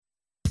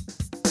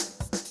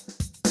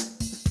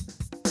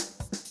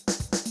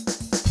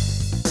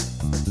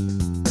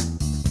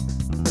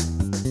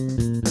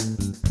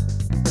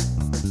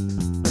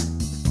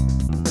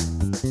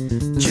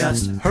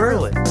just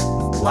hurl it,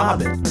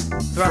 lob it,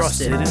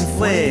 thrust it and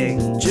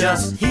fling,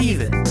 just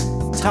heave it,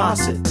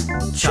 toss it,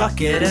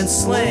 chuck it and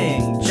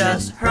sling,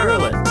 just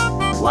hurl it,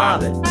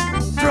 lob it,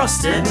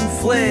 thrust it and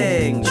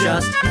fling,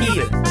 just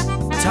heave it,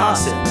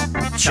 toss it,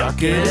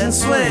 chuck it and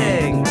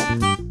swing.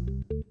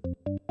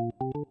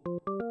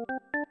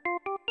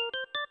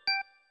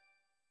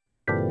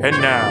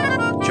 And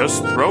now,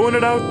 just throwing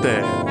it out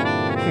there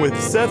with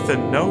Seth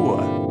and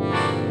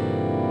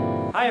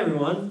Noah. Hi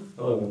everyone.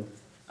 Hello.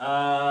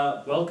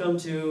 Welcome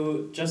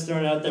to Just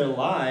Throwing It Out There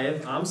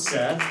Live. I'm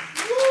Seth.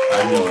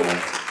 I'm Noah.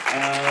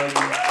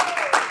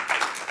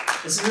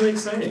 This is really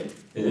exciting.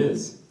 It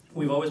is.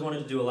 We've always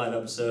wanted to do a live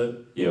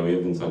episode. Yeah, we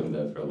have been talking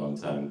about it for a long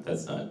time.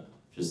 That's not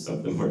just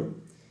something we're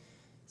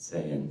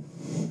saying.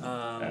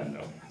 I don't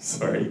know.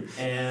 Sorry.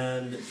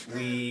 And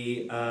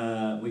we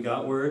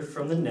got word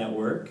from the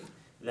network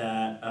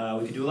that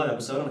we could do a live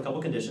episode on a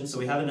couple conditions. So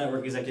we have a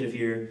network executive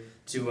here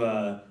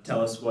to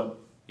tell us what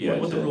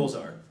the rules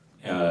are.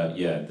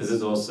 This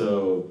is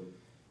also,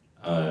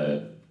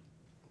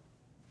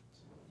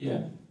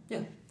 Yeah.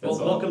 That's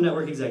all. Welcome,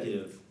 network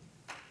executive.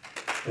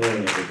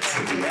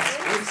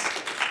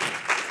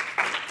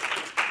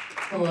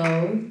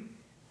 Hello,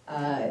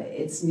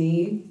 it's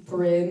me,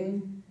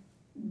 Bryn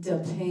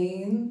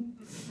DePayne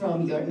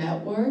from your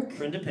network.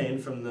 Brenda Payne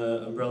from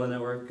the Umbrella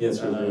Network. Yes,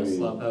 we're very-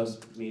 Slophouse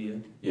Media.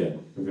 Yeah,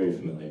 we're very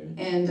familiar.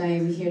 And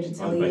I'm here to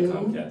tell Owned by you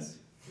Comcast.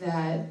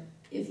 that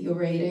if your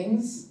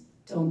ratings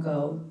don't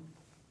go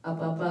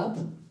up,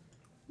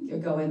 you're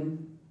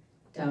going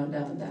down.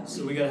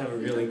 So we gotta have a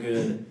really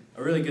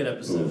good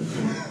episode.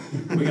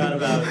 we got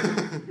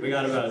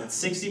about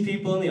 60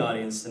 people in the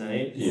audience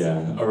tonight.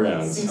 Yeah,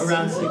 around.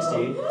 Around 60.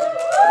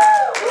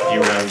 You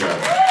round up.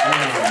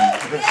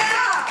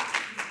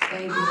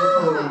 Thank you for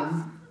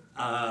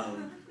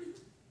coming.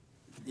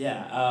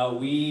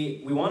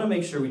 We want to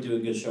make sure we do a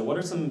good show. What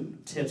are some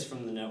tips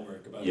from the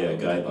network about? Yeah,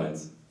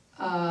 guidelines.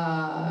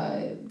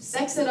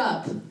 Sex it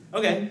up,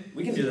 Okay,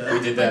 we can do that. We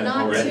did but that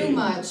not already. too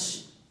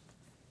much.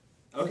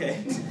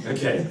 Okay.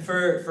 Okay.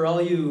 For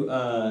all you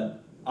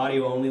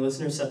audio only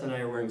listeners, Seth and I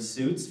are wearing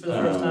suits for the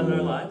first time in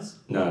our lives.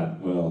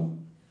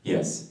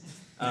 Yes.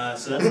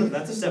 So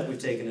that's a step we've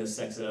taken to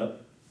sex it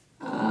up.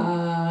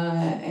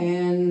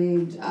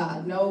 And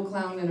no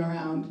clowning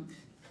around.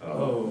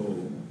 Oh.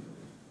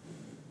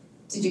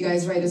 Did you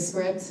guys write a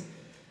script?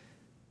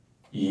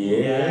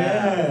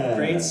 Yeah.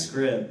 Great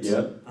script.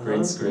 Yep,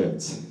 great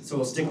script. So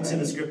we'll stick to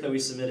the script that we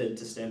submitted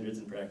to Standards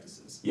and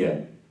Practices.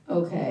 Yeah.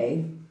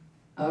 Okay.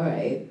 All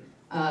right.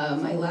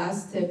 My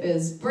last tip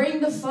is bring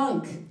the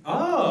funk.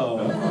 Oh,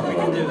 we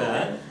can do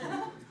that.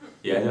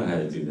 Yeah, I know how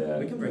to do We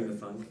that. can bring the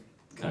funk.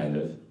 Kind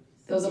of.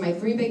 Those are my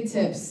 3 big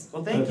tips.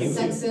 Well, thank you.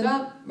 Sex it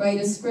up, write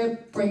a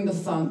script, bring the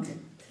funk.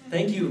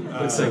 Thank you.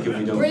 Looks like if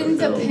we don't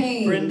Brenda fulfill...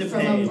 Payne Brenda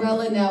from Payne.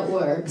 Umbrella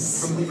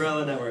Networks. From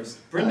Umbrella Networks.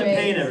 Brenda All right.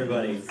 Payne,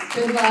 everybody.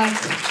 Good luck.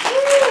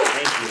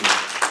 Thank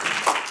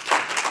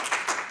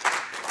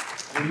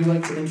you. Would you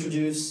like to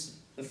introduce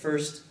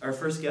our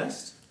first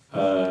guest?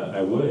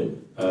 I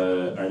would.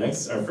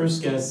 Our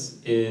first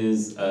guest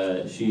is,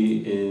 she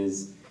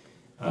is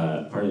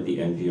part of the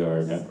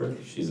NPR network.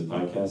 She's a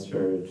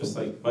podcaster,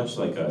 much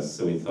like us,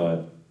 so we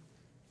thought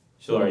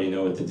she'll already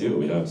know what to do.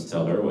 We don't have to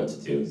tell her what to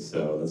do,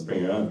 so let's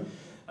bring her on.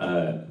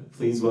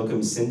 Please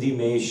welcome Cindy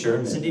Mae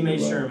Sherman. Cindy Mae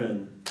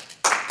Sherman.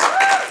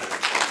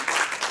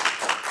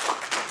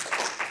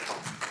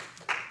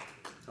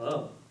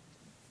 Hello.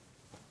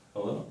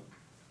 Hello.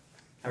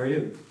 How are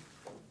you?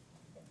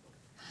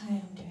 Hi,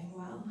 I'm doing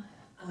well.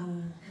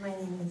 My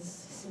name is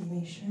Cindy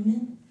Mae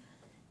Sherman,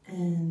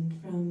 and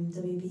from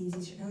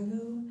WBEZ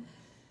Chicago,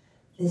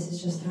 this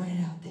is Just Throwing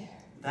It Out There.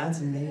 That's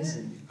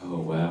amazing. Oh,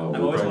 wow. I've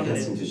We're always wanted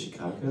broadcasting to- to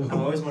Chicago? I've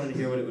always wanted to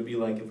hear what it would be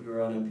like if we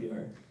were on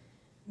NPR.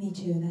 Me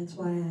too, that's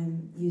why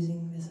I'm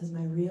using this as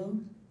my reel.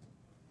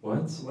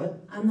 What?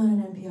 What? I'm not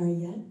an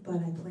NPR yet, but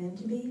I plan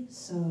to be,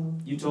 so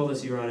You told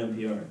us you were on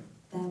NPR.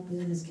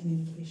 that was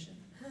communication.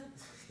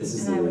 This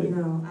is And I would the...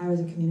 know, I was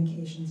a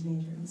communications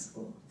major in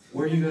school.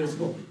 Where do you go to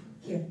school?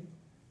 Here.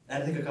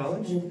 At Ithaca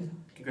College? Well,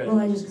 I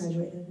Congratulations. just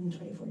graduated in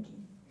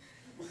 2014.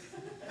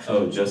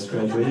 Oh, just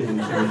graduated in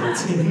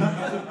 2014?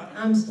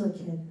 I'm still a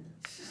kid.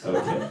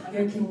 Okay.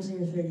 You're kidding until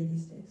you're 30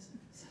 these days.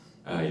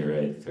 So. You're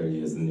right.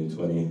 30 is the new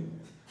 20.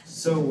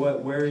 So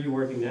where are you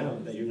working now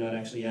that you're not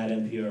actually at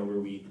NPR where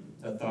we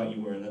thought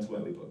you were and that's why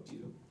we booked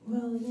you?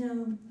 Well,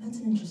 that's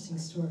an interesting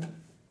story.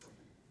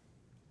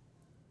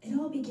 It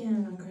all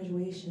began on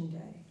graduation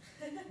day,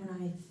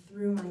 when I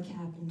threw my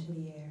cap into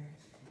the air.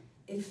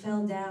 It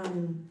fell down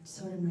and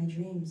so did my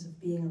dreams of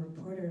being a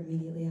reporter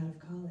immediately out of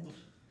college.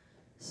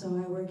 So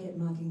I work at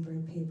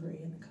Mockingbird Papery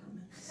in the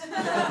comments.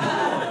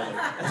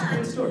 That's a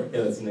great story.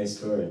 Yeah, that's a nice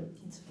story.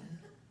 It's fun.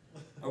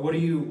 Or what are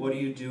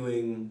you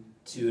doing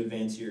to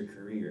advance your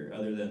career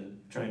other than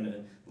trying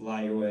to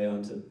lie your way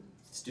onto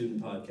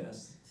student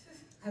podcasts?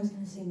 I was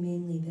going to say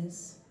mainly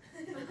this.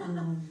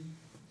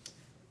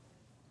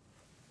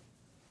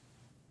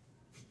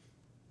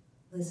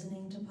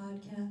 Listening to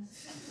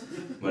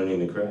podcasts, Learning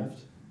the craft?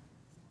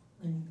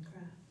 learning the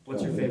craft.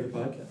 What's your favorite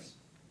podcast?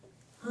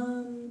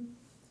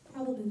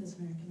 Probably This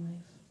American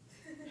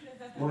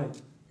Life. Why?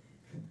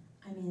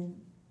 I mean,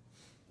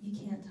 you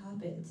can't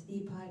top it. It's the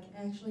podcast.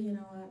 Actually, you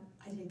know what?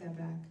 I take that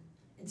back.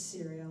 It's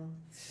Serial,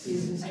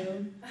 season 2. Have you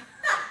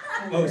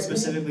heard Oh, of it?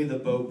 specifically the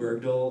Bo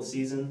Bergdahl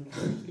season,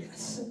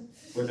 Yes.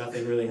 where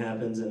nothing really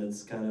happens and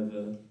it's kind of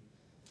a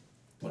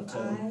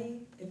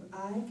If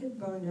I could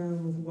bone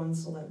down with one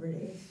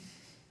celebrity,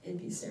 it'd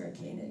be Sarah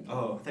Koenig.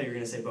 Oh, I thought you were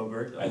gonna say Bo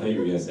Bergdahl. I thought you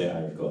were gonna say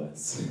Ira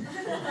Glass.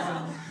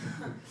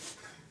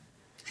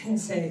 I didn't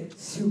say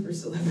super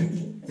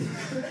celebrity.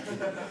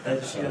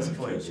 She has a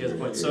point. She has a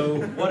point.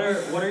 So, what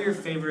are your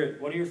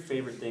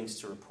favorite things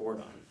to report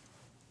on?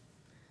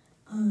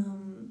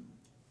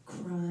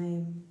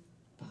 Crime,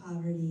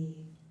 poverty,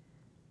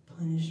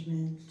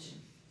 punishment,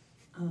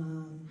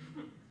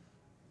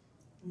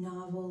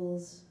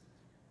 novels,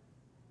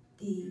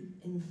 the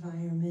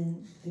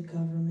environment, the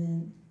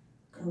government,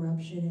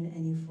 corruption in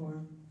any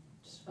form,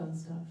 just fun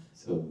stuff.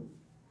 So,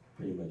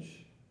 pretty much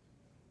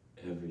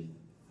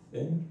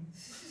everything?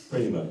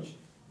 Pretty much.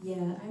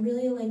 Yeah, I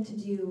really like to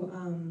do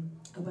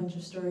a bunch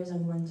of stories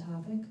on one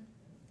topic.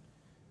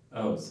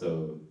 Oh,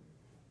 so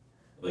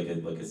like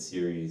a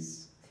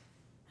series.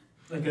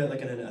 Like an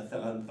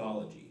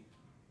anthology.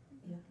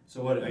 Yeah.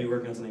 So, what are you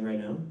working on something right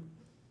now?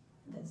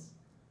 This.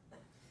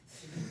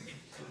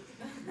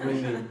 What do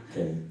you mean?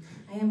 Okay.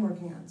 I am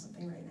working on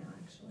something right now,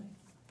 actually.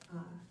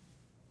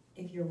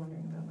 If you're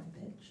wondering about my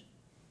pitch.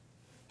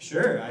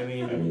 Sure. I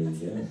mean,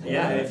 yeah.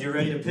 Yeah. If you're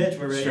ready to pitch,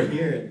 we're ready Sure. to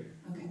hear it.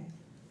 Okay.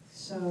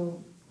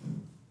 So,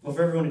 Well,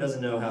 for everyone who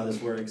doesn't know how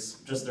this works,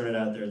 just throwing it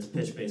out there. It's a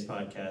pitch-based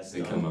podcast.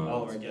 They come on.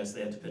 All of our guests,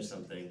 they have to pitch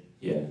something.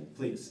 Yeah.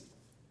 Please,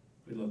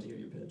 we'd love to hear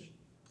your pitch.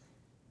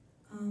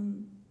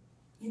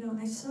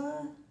 I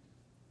saw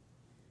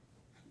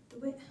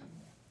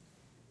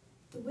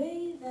the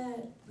way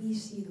that we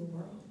see the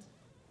world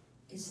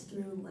is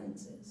through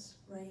lenses,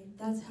 right?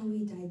 That's how we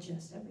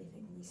digest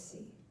everything we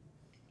see,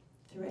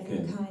 through any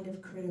Okay. kind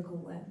of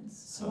critical lens.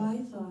 So Oh. I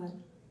thought,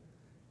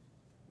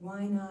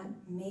 why not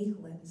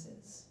make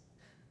lenses?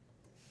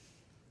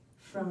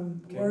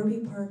 From Okay. Warby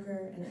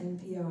Parker and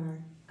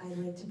NPR, I'd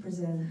like to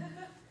present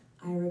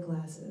Ira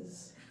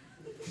Glasses.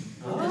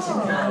 With the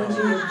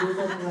technology of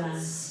Google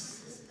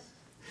Glass,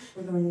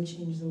 we're going to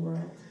change the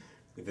world.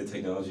 Like the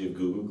technology of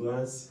Google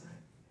Glass.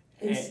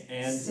 It's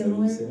and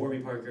similar. Warby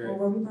Well, Parker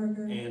Warby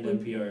Parker and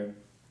would, NPR.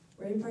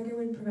 Warby Parker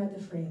would provide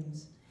the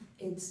frames.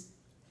 It's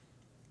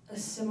a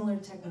similar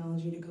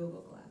technology to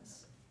Google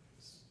Glass,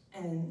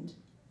 and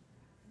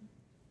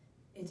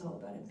it's all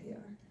about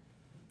NPR.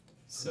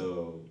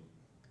 So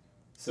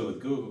with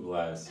Google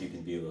Glass, you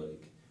can be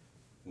like,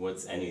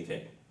 what's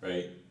anything,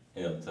 right?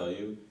 And it'll tell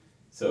you.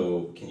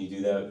 So can you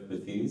do that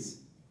with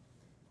these?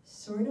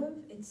 Sort of.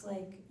 It's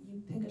like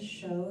you pick a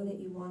show that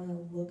you want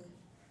to look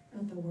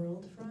at the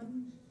world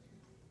from.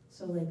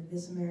 So like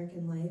This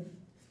American Life,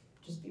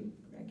 just be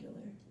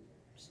regular,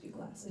 just be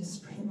glasses,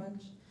 pretty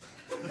much.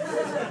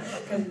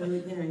 Because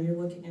you're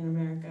looking in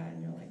America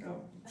and you're like,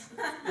 oh,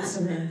 This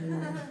American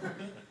Life.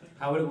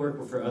 How would it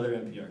work for other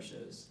NPR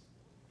shows?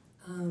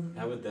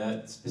 How would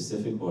that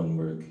specific one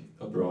work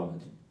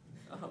abroad?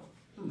 Oh,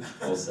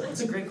 Also,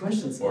 that's a great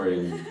question. or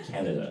in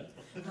Canada?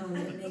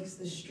 It makes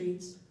the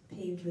streets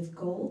paved with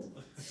gold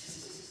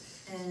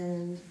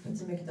and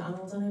puts a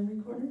McDonald's on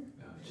every corner.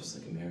 Oh, just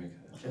like America.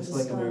 Just and a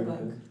like Starbucks.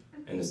 America.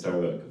 And the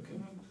Starbucks, okay.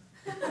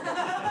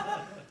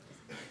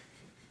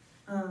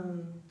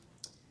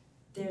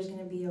 There's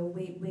gonna be a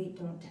wait,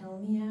 don't tell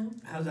me app.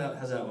 How's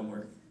that one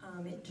work?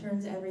 It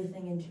turns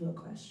everything into a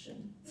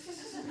question.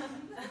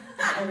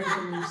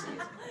 Everything you see is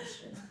a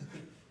question.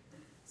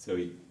 So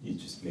it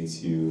just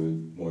makes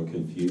you more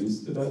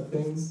confused about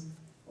things?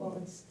 Well,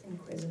 it's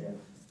inquisitive.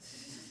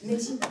 It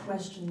makes you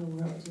question the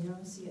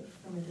world, see it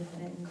from a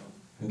different angle.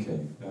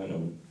 Okay, I don't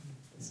know.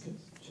 That's good.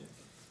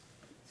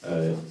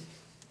 Check.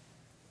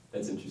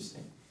 That's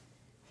interesting.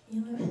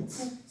 You know what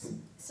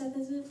Seth,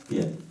 is it?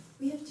 Yeah.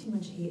 We have too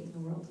much hate in the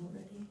world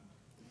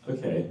already.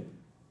 Okay.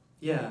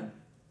 Yeah.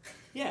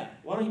 Yeah.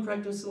 Why don't you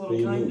practice a What little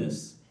do you mean?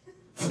 kindness?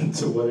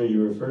 So what are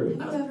you referring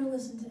Have to? you ever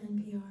listened to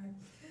NPR?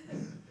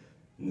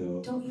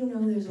 No. Don't you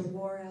know there's a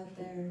war out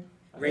there?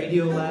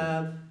 Radio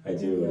Lab, I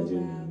do.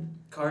 Radiolab.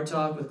 Car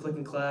Talk with Click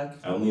and Clack.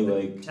 I only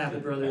like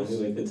Tappet Brothers. I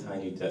only like the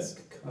Tiny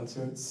Desk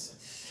concerts.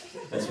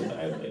 That's what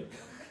I like.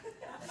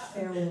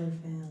 Fairweather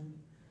fan.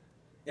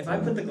 If I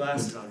put the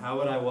glasses on, how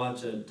would I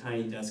watch a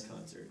Tiny Desk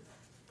concert?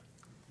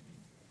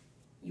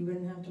 You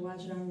wouldn't have to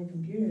watch it on your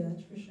computer,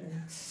 that's for sure.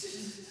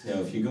 Now,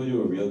 if you go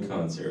to a real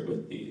concert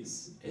with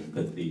these,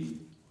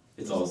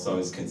 it's all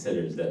songs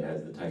considered that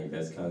has the Tiny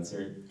Desk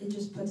concert. It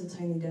just puts a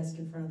tiny desk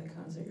in front of the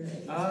concert you're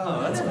at.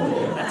 Oh, that's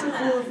cool. That's a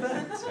cool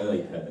effect. I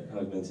like that.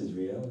 Augmented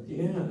reality.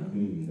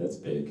 Yeah. That's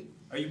big.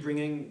 Are you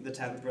bringing the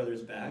Tappet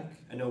Brothers back?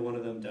 I know one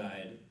of them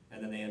died,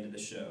 and then they ended the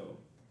show.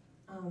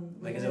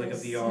 Like, is it like a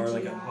VR,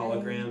 like a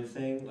hologram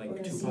thing, We're like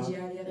gonna Tupac?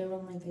 CGI the other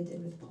one like they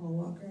did with Paul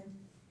Walker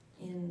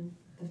in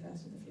The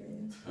Fast and the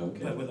Furious.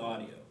 Okay. But with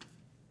audio.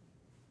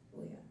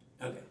 Well,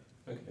 yeah. Okay.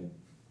 Okay.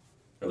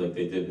 Or like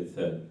they did with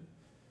that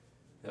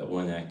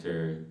one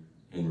actor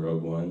in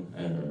Rogue One.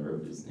 I don't remember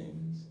what his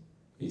name is.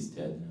 He's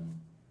dead now.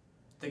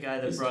 The guy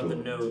that He's brought the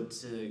cool. note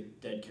to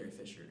dead Carrie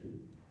Fisher.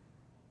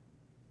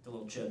 The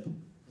little chip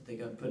that they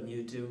got put in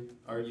U2.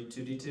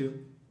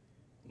 R2D2?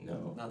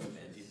 No, Not the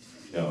band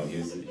U2. no,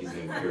 he's an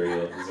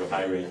Imperial. He's a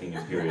high-ranking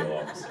Imperial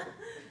officer.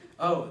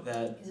 Oh,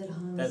 that Is it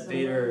Han that Solo?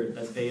 Vader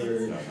It's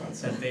not that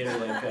nonsense. Vader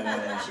like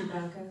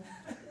Chewbacca?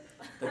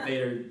 that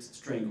Vader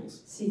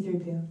strangles.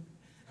 C-3PO.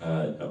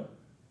 No,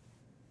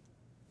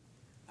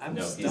 I'm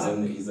no, stuck.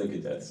 he's like a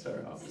Death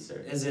Star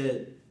officer. Is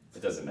it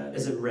It doesn't matter.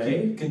 Is it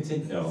Rey?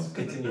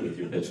 Continue with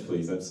your pitch,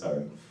 please. I'm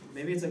sorry.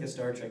 maybe it's like a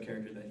Star Trek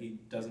character that he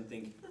doesn't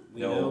think we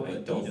No, know, I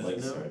but don't he like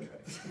doesn't Star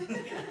know.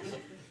 Trek.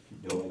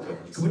 No, I don't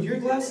like Star Would your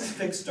glasses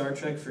fix Star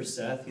Trek for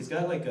Seth? He's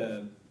got like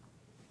a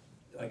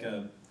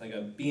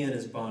bee in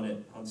his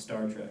bonnet on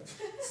Star Trek.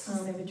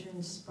 It would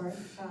turn Spock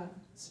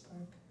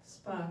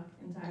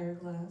into Ira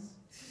Glass.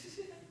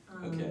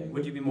 Okay.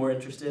 Would you be more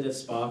interested if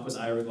Spock was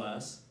Ira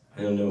Glass?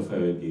 I don't know if I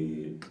would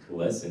be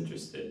less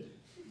interested,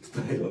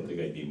 but I don't think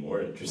I'd be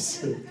more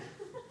interested.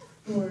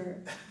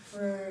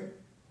 For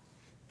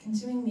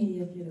consuming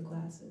media through the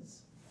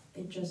glasses,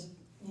 it just,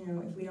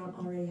 if we don't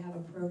already have a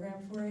program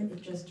for it,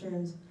 it just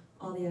turns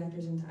all the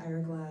actors into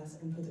Ira Glass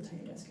and puts a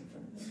tiny desk in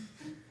front of them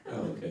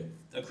Oh, okay.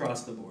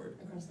 Across the board.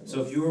 across the board.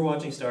 So if you were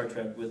watching Star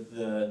Trek with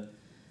the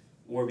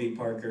Warby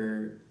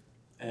Parker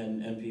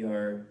and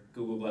NPR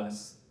Google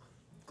glasses,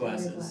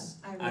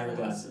 Ira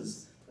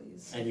glasses,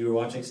 Please. and you were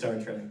watching Star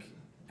Trek,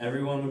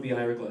 everyone would be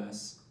Ira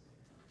Glass,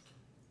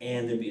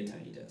 and there'd be a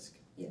tiny desk.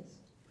 Yes.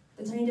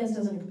 The tiny desk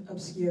doesn't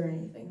obscure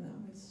anything though.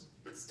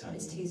 It's tiny.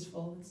 It's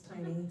tasteful. It's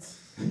tiny.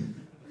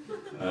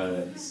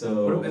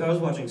 What if I was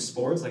watching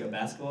sports, like a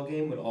basketball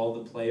game, would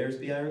all the players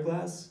be Ira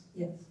Glass?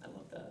 Yes. I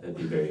love that. That'd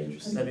be very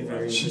interesting. That'd be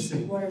very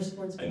interesting. What are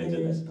sports I'm into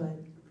players but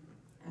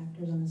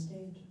actors on the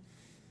stage?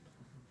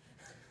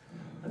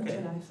 That's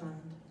Okay. what I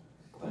find.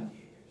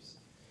 Gladiators.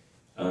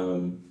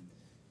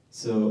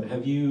 So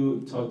have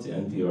you talked to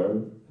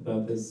NPR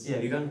about this? Yeah,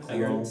 have you gotten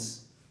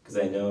clearance Because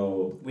I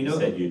know We you know-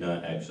 said you're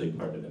not actually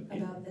part of NPR.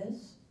 About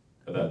this,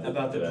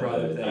 about the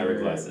product that Ira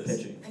you're glasses.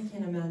 pitching? I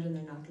can't imagine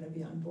they're not going to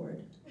be on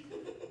board.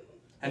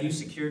 Have you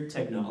secured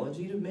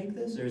technology to make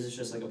this, or is this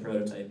just like a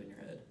prototype in your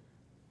head?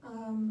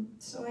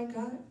 So I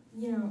got,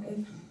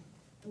 if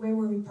the way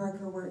Warby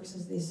Parker works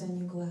is they send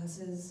you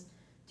glasses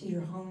to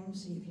your home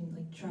so you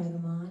can try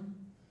them on.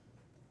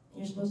 And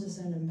you're supposed to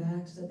send them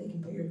back so that they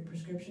can put your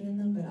prescription in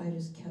them, but I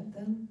just kept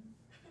them.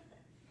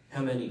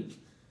 How many?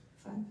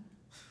 5.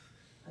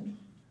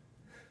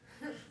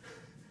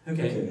 Okay,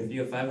 Okay. if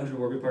you have 500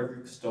 Warby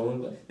Parker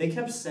stolen they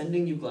kept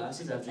sending you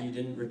glasses after you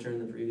didn't return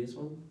the previous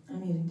one?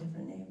 I'm using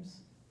different names.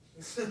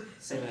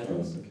 Same Oh,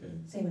 address? okay.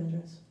 Same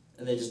address.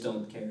 And they just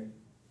don't care?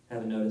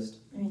 Haven't noticed?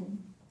 I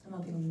mean, I'm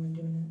not the only one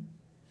doing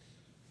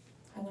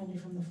it. I learned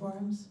it from the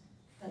forums.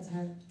 That's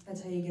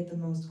how you get the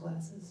most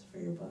glasses for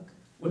your book.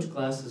 Which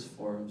glasses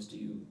forums do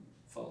you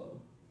follow?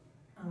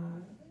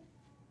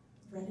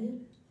 Reddit?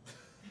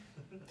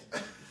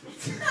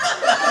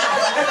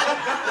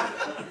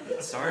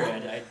 Sorry,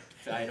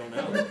 I don't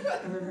know.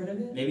 Ever heard of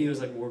it? Maybe it was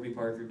like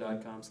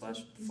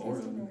warbyparker.com/forum. These guys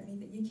don't know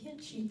anything. You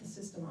can't cheat the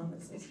system on the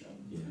system.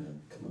 Yeah,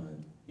 come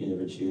on. You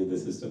never cheated the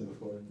system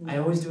before? I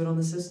always do it on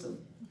the system.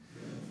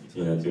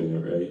 You're not doing it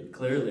right.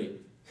 Clearly.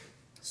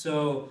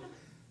 So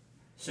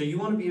you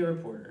want to be a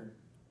reporter,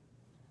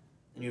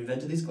 and you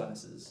invented these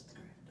glasses.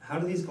 How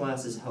do these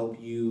glasses help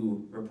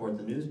you report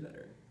the news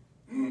better?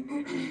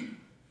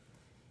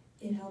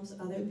 It helps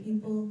other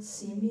people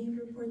see me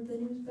report the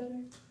news better.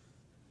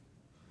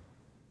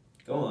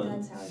 Go on.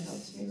 That's how it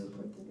helps me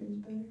report the news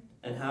better.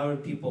 And how do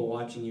people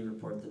watching you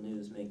report the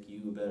news make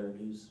you a better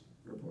news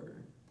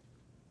reporter?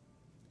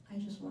 I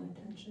just want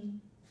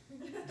attention.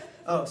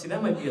 Oh, see,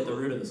 that might be at the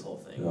root of this whole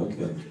thing.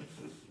 Okay.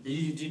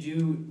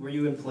 Were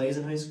you in plays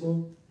in high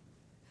school?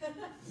 I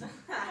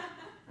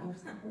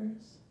was the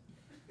chorus.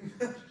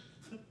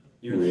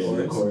 You were the You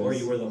were in the chorus, or chorus.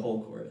 you were the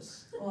whole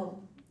chorus?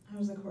 Well, I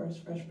was the chorus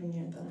freshman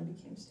year, then I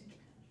became stage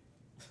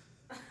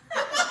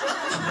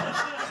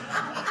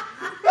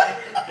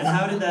And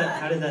how did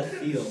that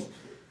feel?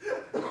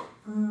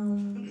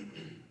 manager.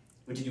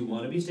 Did you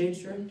want to be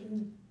stage director,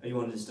 or you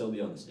wanted to still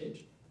be on the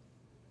stage?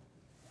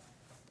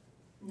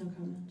 No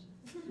comment.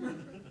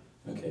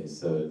 Okay,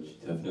 so she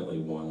definitely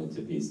wanted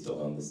to be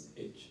still on the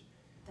stage,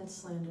 That's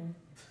slander.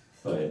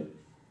 but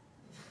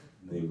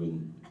they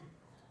wouldn't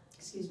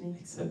Excuse me.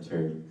 accept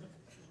her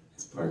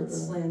as part of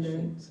That's her slander.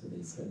 audition. So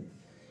they said,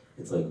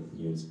 it's like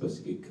you're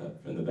supposed to get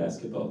cut from the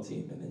basketball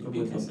team and then you Or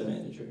become Winston. the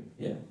manager.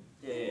 Yeah.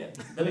 Yeah.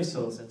 That makes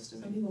total sense to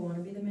Some me. people want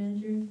to be the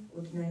manager,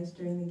 look nice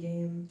during the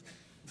game,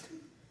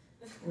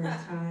 wear a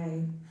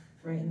tie,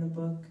 write in the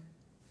book,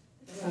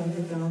 stop at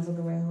McDonald's on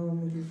the way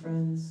home with your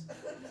friends,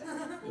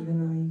 even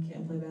though you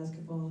can't play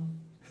basketball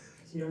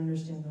because you don't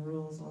understand the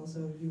rules.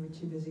 Also, you were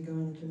too busy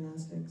going to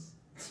gymnastics.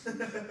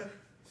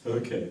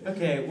 Okay.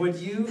 Okay,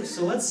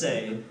 so let's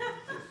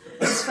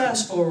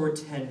fast forward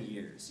 10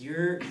 years.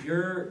 You're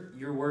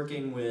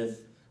working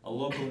with a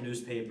local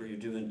newspaper,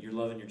 you're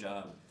loving your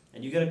job,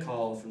 and you get a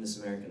call from This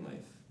American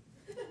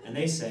Life. And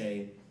they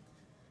say,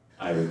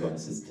 Ira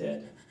Glass is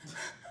dead.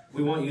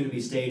 We want you to be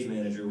stage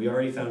manager. We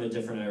already found a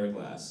different Ira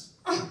Glass.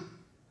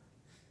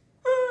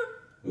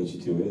 Would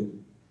you do it?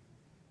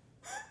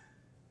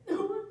 No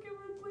one can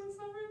replace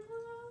Ira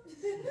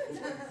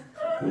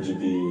Glass. Would you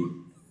be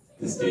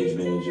the stage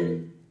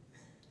manager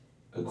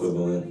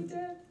equivalent?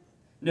 Dead.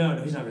 No,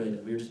 he's not really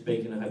dead. We were just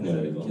making a No,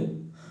 hypothetical. okay.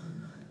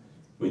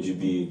 Would you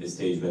be the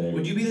stage manager?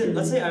 Would you be the,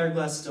 let's say Ira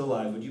Glass is still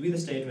alive, would you be the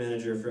stage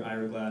manager for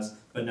Ira Glass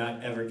but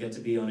not ever get to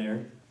be on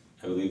air?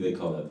 I believe they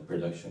call that the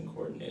production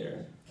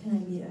coordinator. Can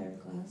I meet Ira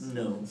Glass?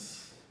 No.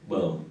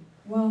 Well,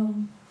 Well,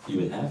 you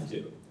would have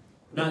to.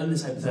 Not in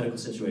this hypothetical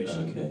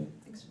situation. Okay.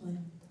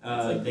 explain.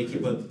 They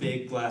keep a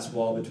big glass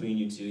wall between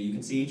you two. You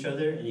can see each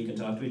other and you can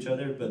talk to each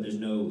other, but there's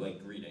no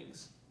like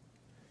greetings.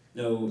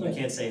 No, you But-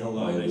 can't say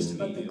hello, Oh, nice to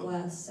But meet the you.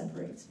 glass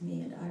separates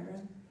me and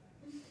Ira,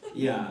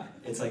 Yeah,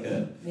 it's like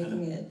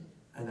making it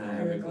an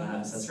Ira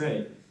glass. That's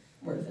right.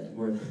 worth it.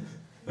 Worth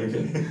it.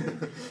 Okay.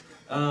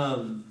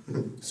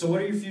 So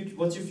what are your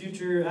what's your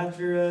future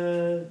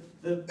after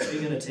are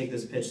you gonna take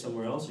this pitch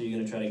somewhere else? Are you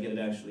gonna try to get it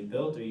actually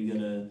built? Are you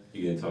gonna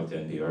You gonna talk to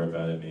NPR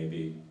about it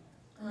maybe?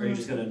 or are you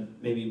just gonna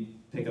maybe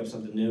pick up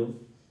something new?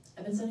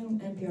 I've been sending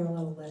NPR a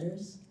lot of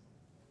letters.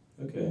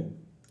 Okay.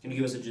 Can you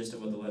give us a gist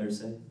of what the letters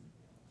say?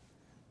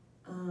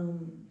 Well,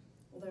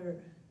 they're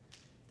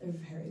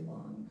very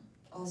long.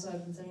 Also,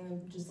 I've been sending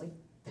them just like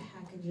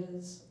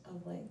packages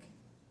of like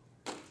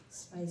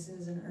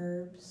spices and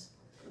herbs.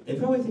 They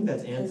probably think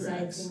that's Because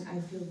anthrax. I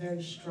feel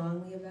very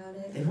strongly about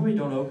They it. probably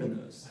don't open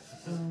those.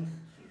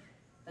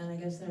 Then I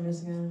guess they're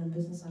missing out on a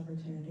business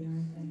opportunity,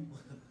 aren't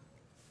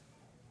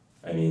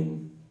they? I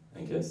mean,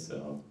 I guess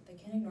so. They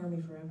can't ignore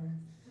me forever.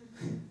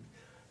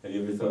 Have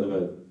you ever thought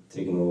about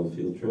taking a little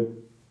field trip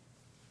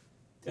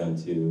down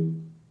to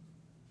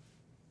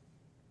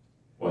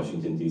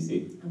Washington,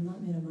 D.C.? I'm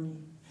not made of money.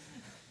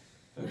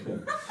 Okay.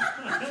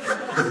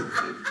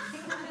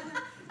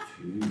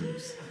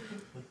 Jeez.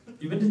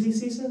 You been to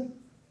DC, Seth?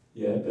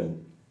 Yeah, I've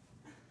been.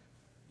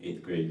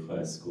 8th grade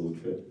class school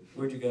trip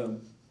Where'd you go?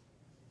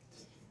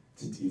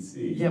 to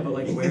D.C. Yeah, but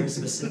like where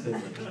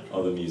specifically?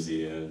 All the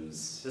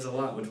museums. There's a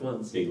lot. Which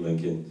ones? Big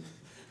Lincoln.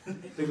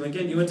 Big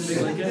Lincoln? You went to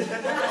Big Lincoln?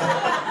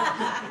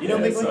 You know Yeah,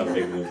 Big I saw Lincoln?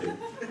 Big Lincoln.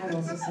 I've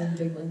also seen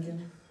Big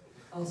Lincoln.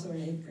 Also in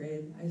 8th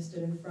grade, I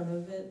stood in front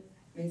of it,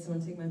 made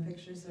someone take my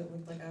picture so it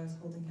looked like I was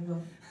holding him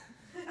up.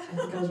 I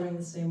think I was wearing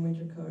the same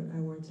winter coat I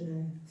wore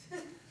today.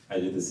 I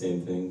did the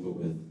same thing, but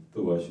with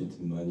the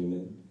Washington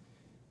Monument.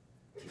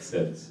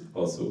 Except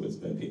also it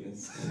was my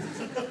penis.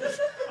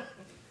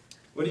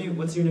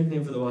 What's your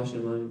nickname for the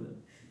Washington Monument?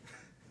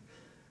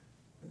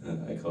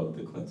 I call it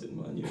the Clinton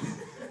Monument.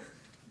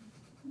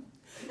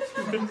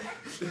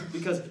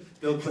 Because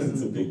Bill It's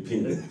Clinton's a big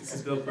penis.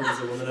 Since Bill Clinton's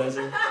a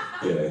womanizer?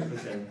 Yeah,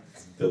 Okay.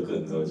 Bill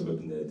Clinton's always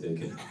whipping that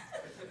dick.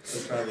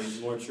 That's probably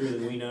more true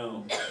than we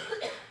know.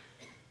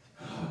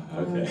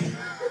 Okay.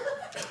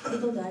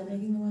 People died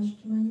making the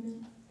Washington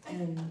Monument,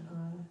 and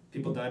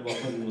People died while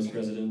Clinton was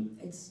president.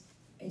 it's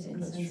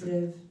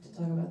insensitive to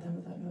talk about them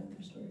without knowing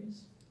their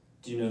stories.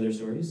 Do you know their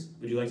stories?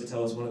 Would you like to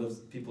tell us one of those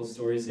people's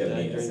stories Yeah, that died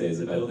any during essays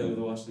the about building them? of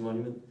the Washington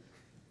Monument?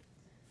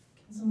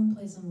 Can someone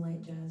play some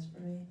light jazz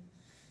for me?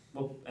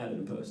 We'll add it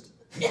in post.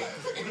 I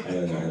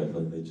don't know how to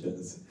play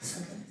jazz.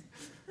 Okay.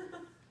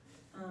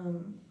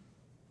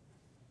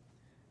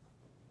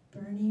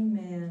 Bernie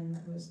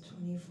Mann was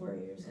 24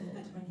 years old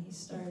when he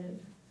started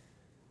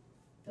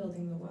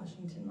building the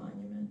Washington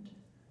Monument.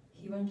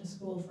 He went to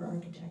school for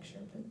architecture,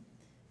 but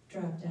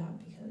dropped out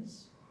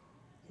because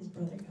his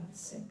brother got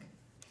sick.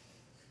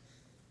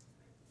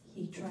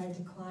 He tried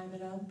to climb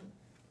it up,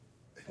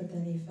 but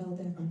then he fell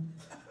down.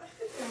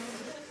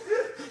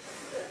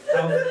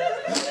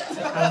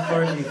 How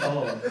far did he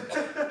fall?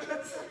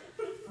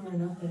 Far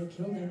enough that it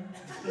killed him.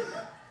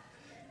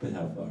 But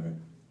how far?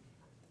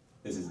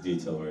 This is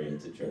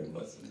detail-oriented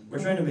journalism. We're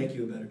trying to make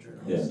you a better I'm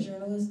journalist. a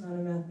journalist, not a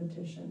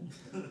mathematician.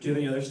 Do you have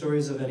any other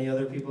stories of any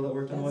other people that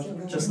worked on That's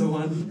Washington? it. Just the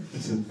one?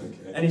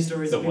 Okay. Any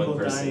stories So of one people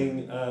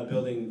person. dying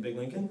building Big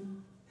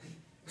Lincoln?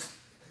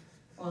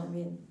 Well, I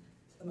mean,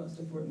 the most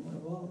important one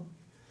of all.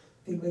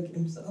 Big Lincoln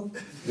himself.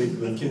 Big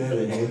Lincoln had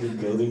a hand in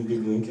building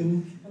Big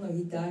Lincoln? Well, no,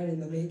 he died in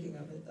the making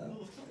of it,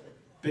 though.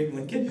 Big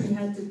Lincoln? He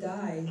had to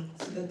die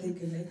so that they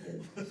could make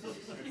it.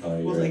 Oh,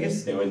 you're Well, I right.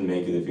 guess- They wouldn't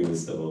make it if he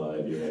was still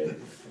alive, you're right.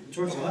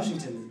 George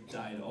Washington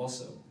died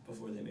also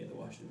before they made the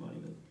Washington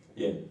Monument.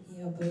 Yeah.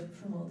 Yeah, but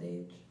from old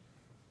age.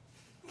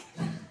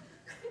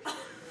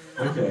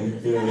 Okay.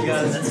 Yeah,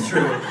 Yeah, that's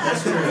true.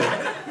 That's true.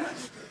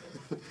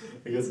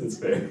 I guess it's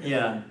fair.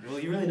 Yeah. Well,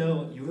 you really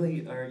know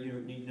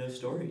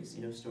stories.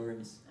 You know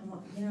stories.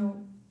 You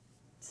know,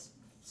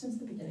 since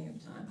the beginning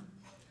of time,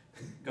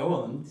 Go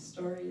on.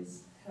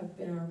 stories have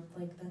been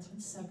that's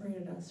what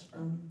separated us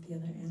from the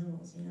other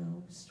animals, you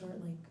know?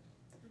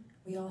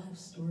 We all have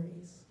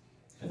stories.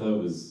 I thought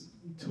it was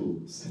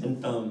tools And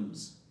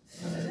thumbs.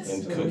 and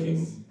Stories.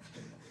 cooking.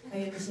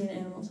 Have you ever seen an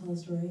animal tell a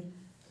story?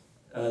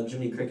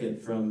 Jiminy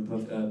Cricket from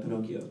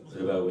Pinocchio.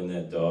 What about when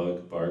that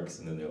dog barks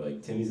and then they're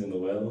like, Timmy's in the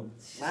well?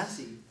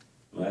 Lassie.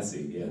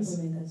 Lassie, yes.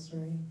 People made that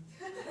story.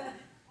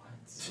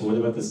 What? So what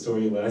about the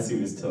story Lassie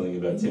was telling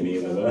about Timmy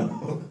and the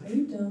Well? Are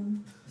you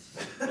dumb?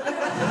 I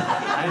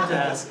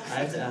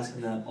have to ask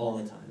him that all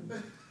the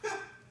time.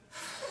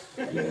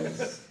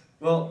 Yes.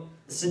 Well,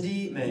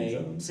 Cindy May.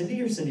 Dumb.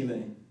 Cindy or Cindy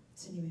May?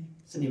 Cindy May.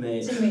 Cindy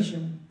May. Cindy May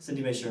Sherman,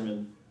 Cindy May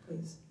Sherman,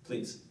 please.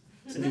 please.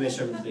 Cindy May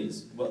Sherman,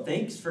 please. Well,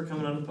 thanks for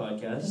coming on the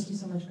Thank podcast. you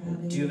so much for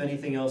having me. Do you have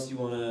anything else you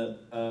want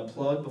to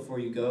plug before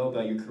you go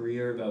about your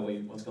career, about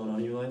what's going on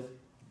in your life?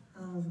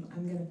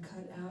 I'm gonna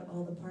cut out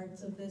all the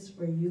parts of this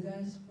where you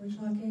guys were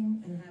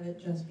talking and have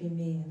it just be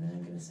me, and then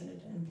I'm gonna send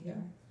it to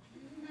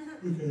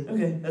NPR.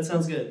 Okay, that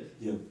sounds good.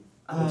 Yeah,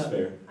 that's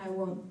fair. I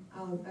won't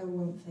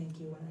thank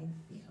you when I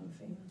become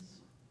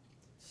famous.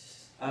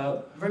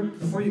 Right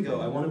before you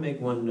go, I want to make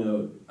one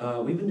note.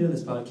 We've been doing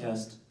this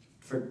podcast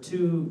for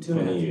two and a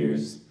half 20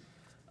 years.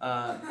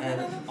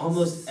 And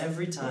almost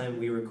every time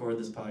we record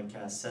this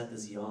podcast, Seth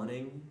is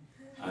yawning.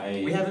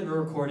 We haven't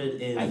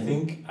recorded in I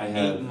think I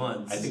have 8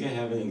 months. I think I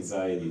have an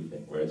anxiety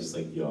thing where I just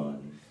like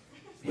yawn.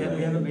 we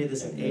haven't made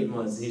this in 8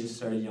 months, and he just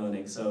started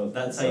yawning. So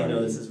that's how you know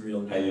Sorry. this is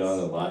real. I yawn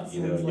a guys. lot.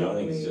 You know, Sounds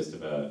yawning like is me. just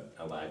about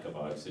a lack of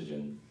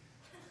oxygen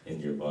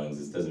in your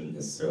lungs. It doesn't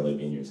necessarily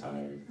mean you're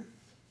tired.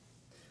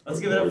 Let's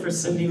give it up for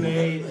Cindy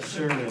May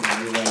Sherman.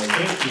 Everybody.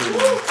 Thank you.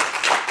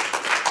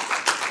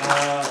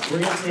 We're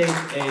going to take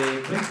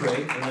a quick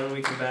break, and then when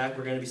we come back,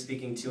 we're going to be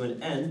speaking to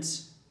an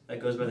ent that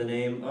goes by the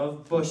name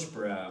of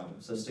Bushbrow.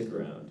 So stick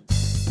around.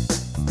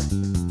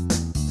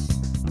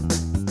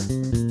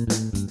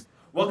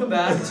 Welcome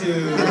back to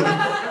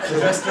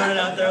Just Throwing It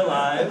Out There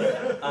Live.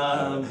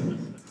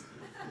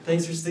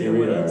 Thanks for Here sticking we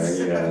with are. us.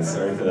 Yeah,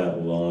 sorry for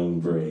that long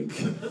break.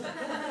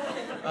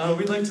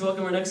 We'd like to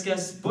welcome our next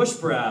guest,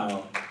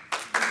 Bushbrow.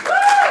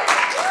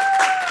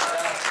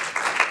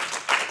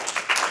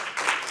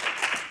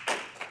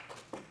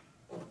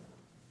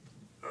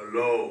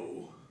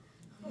 Hello.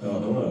 Oh,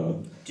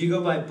 hello. Do you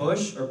go by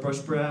Bush or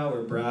Bushbrow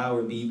or Brow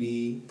or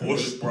BB?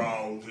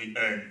 Bushbrow the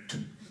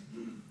Ent.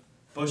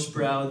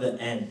 Bushbrow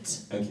the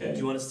Ent. Do Okay.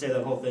 you want to say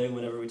that whole thing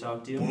whenever we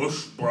talk to you?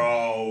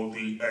 Bushbrow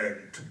the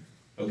Ent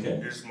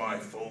Okay. is my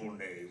full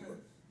name,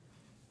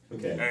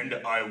 Okay. and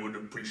I would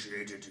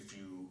appreciate it if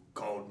you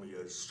called me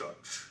as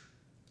such.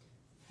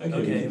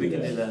 Okay, we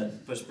can do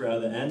that. Bushbrow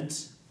the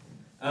Ent.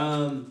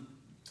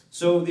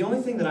 So the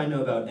only thing that I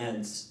know about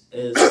Ents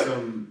is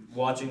from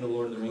watching the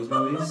Lord of the Rings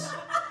movies.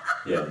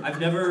 Yeah. I've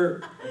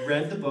never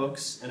read the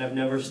books, and I've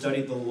never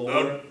studied the lore.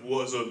 That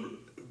was a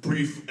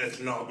brief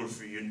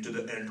ethnography into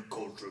the Ent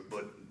culture,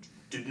 but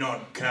did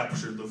not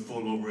capture the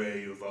full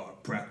array of our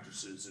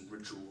practices and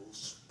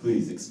rituals.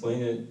 Please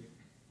explain it.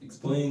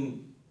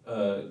 Explain.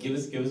 Give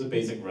us a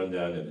basic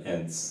rundown of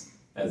Ents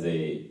as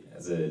a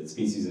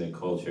species and a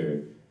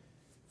culture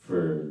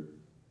for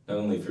not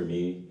only for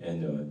me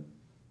and Noah,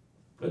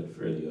 but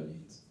for the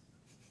audience.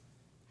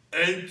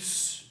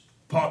 Ents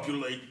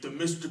populate the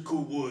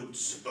mystical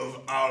woods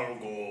of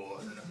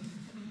Algorn.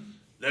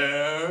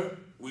 There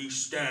we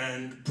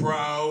stand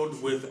proud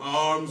with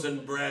arms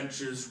and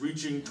branches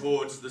reaching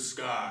towards the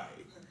sky.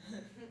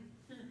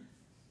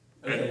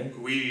 Okay. And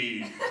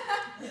we,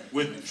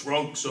 with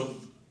trunks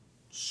of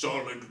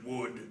solid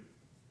wood,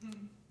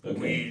 Okay.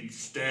 we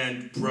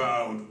stand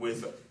proud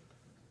with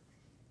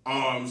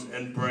arms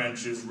and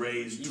branches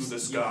raised to the You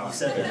sky.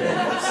 said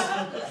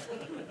that.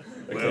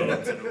 Well,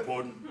 that's an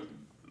important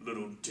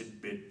little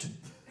tidbit.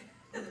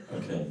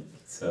 Okay.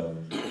 So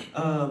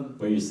Um,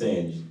 what you're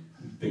saying,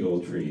 big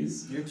old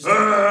trees. you're just,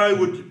 I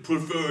would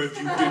prefer if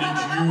you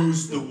didn't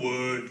use the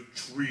word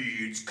tree.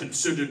 It's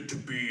considered to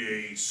be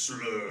a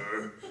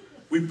slur.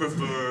 We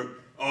prefer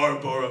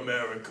Arbor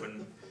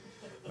American.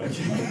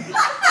 Okay.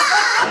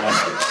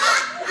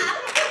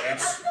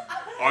 It's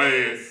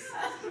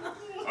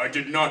I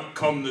did not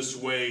come this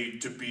way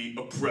to be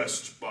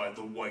oppressed by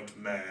the white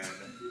man.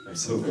 I'm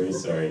so very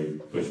sorry,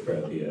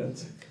 Bushbrow the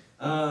Ent.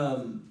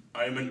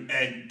 I am an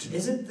Ent.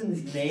 Isn't the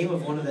name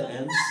of one of the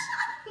Ents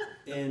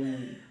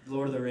in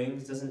Lord of the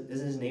Rings? Isn't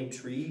his name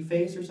Tree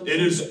Face or something?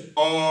 It is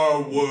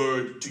our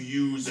word to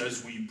use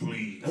as we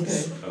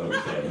please. Okay.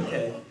 Okay.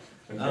 Okay.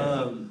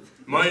 Okay.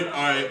 Might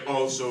I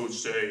also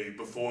say,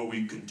 before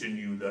we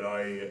continue, that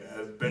I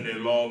have been a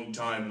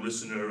long-time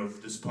listener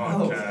of this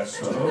podcast,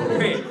 Oh.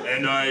 Great.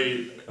 and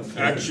I Okay.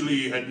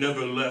 actually had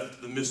never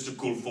left the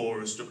mystical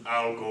forest of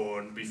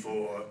Algorn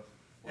before,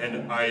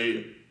 and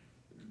I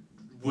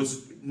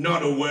was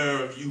not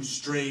aware of you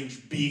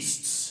strange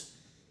beasts.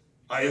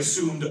 I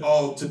assumed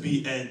all to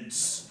be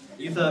Ents.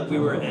 You thought we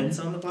were Ents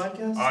on the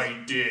podcast?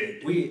 I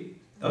did. We.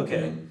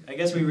 Okay. I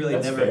guess we really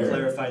That's never fair.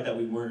 clarified that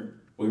we weren't.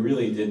 We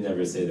really did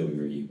never say that we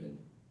were even.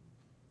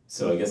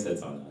 So I guess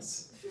that's on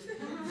us.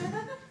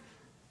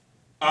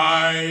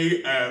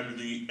 I am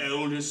the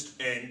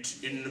eldest Ent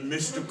in the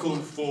mystical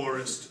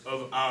forest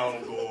of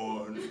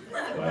Algorn.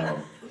 Wow.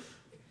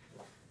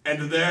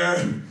 And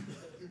there,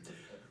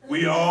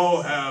 we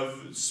all have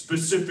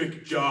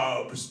specific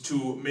jobs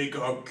to make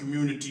our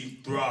community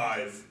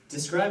thrive.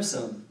 Describe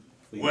some.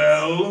 Please.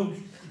 Well,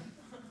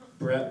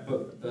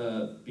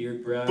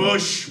 Beard brow.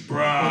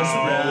 Bushbrow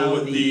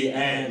Bushbrow the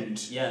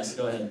Ent. Yes,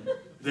 go ahead.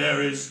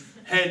 There is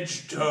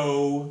Hedge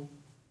Toe,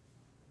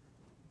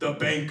 the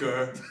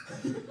banker.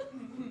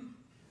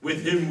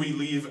 With him we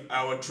leave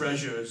our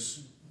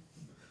treasures,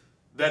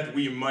 that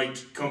we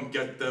might come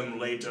get them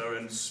later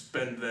and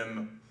spend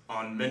them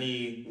on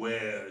many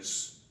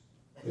wares.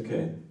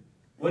 Okay.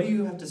 What do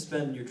you have to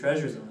spend your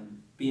treasures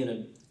on, being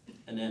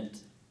an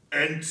ent?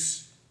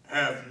 Ents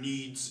have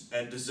needs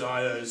and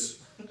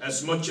desires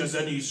as much as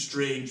any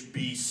strange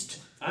beast.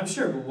 I'm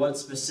sure, but what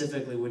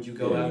specifically would you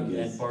go Yeah, out I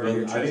guess. and borrow Well,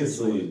 your treasures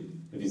for? obviously,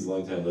 if he's a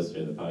long-time listener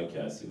to the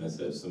podcast, he must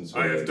have some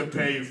sort I of... have to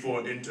pay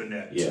for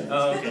internet. Yeah.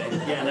 Oh, okay.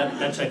 Yeah,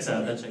 that checks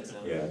out. That checks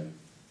out. Yeah.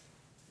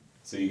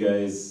 So you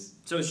guys...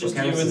 So it's What just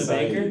kind you of and the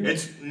society? banker?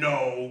 It's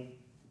no.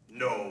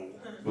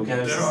 What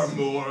kind of... There are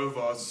more of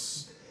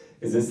us.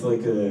 Is this like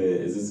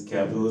is this a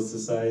capitalist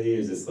society, or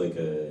is this like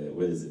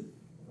what is it?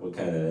 What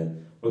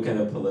kind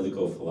of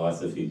political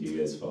philosophy do you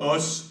guys follow?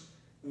 Us,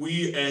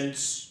 we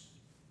Ents,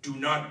 do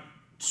not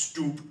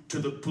stoop to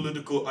the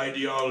political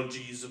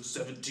ideologies of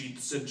 17th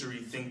century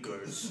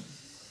thinkers.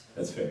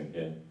 That's fair,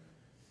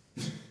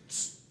 yeah.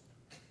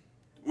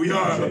 We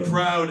are Okay. a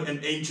proud and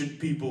ancient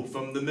people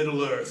from the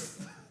Middle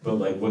Earth. But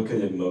like, what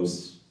could it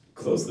most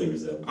closely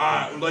resemble?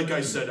 Like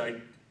I said,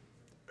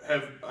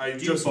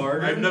 Do you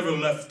barter? I've never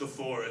left the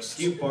forest.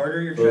 Do you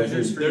barter your Well,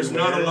 treasures for There's your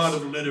not a wares? lot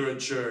of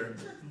literature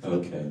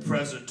Okay.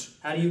 present.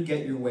 How do you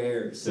get your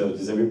wares? So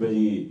does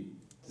everybody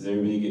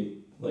get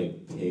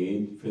like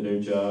paid for their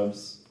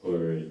jobs,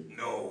 or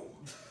No.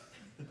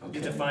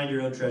 You have to find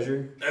your own treasure?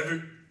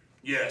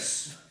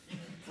 Yes.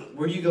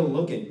 Where do you go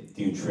looking?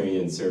 do you trade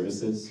in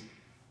services?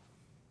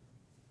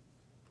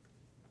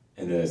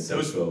 And then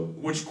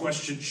Which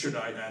question should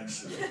I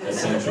answer? an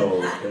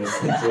essential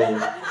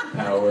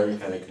power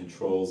kind of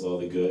controls all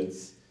the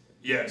goods.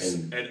 Yes,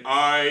 And- and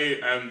I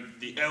am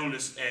the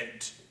eldest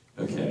Ent.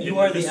 Okay. You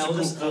are the mystical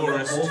eldest of the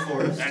forest, whole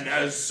forest. And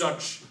as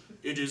such,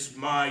 it is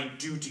my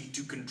duty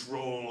to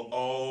control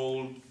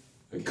all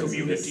Okay, so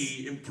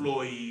community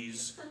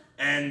employees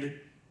and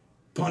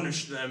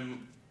punish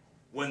them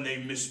when they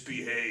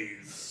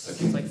misbehave.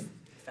 this- It's like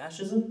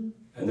fascism?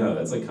 No,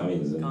 that's like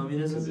communism.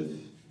 Communism? 'Cause if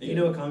You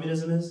know what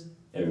communism is?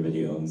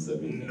 everybody owns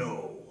everything.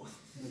 No.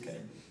 Okay.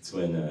 It's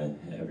when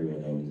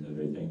everyone owns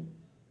everything.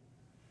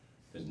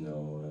 There's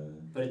no.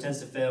 But it tends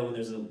to fail when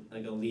there's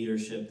a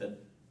leadership that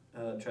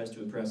tries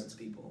to oppress its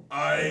people.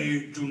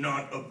 I do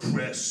not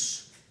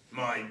oppress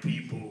my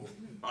people.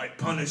 I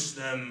punish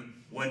them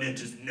when it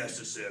is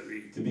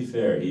necessary. To be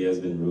fair, he has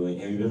been ruling.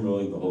 Have you been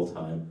ruling the whole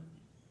time?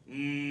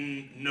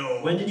 No.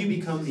 When did you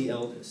become the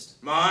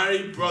eldest?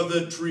 My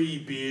brother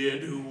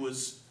Treebeard, who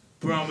was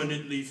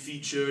prominently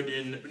featured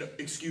in,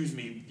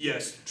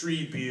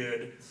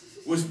 Treebeard,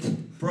 was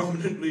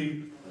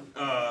prominently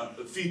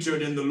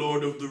featured in the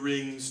Lord of the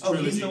Rings Oh,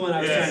 trilogy. he's the one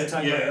I was trying to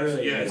talk about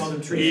earlier. Yes. I called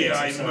him Tree. Yeah,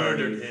 I'm I sorry.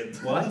 murdered him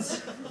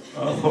What?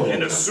 Oh.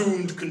 and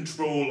assumed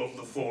control of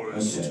the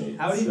forest. Okay.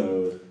 How do you-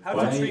 so How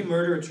why, did a tree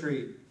murder a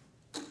tree?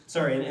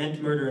 Sorry, an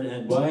ant murder an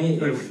ant. Why,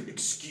 if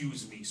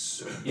Excuse me,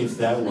 sir.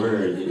 that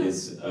word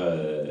is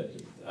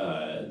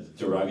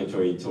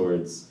derogatory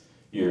towards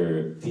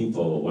your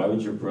people, why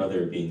would your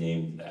brother be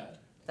named that?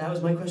 That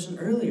was my question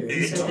earlier. You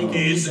It said they could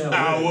use is that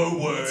word. our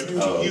word It's to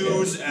in- Oh, okay.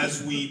 use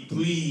as we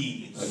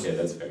please. Okay,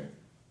 that's fair.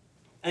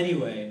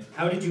 Anyway,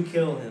 how did you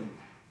kill him?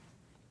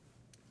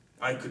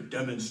 I could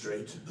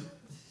demonstrate.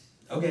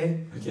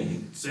 Okay. Okay.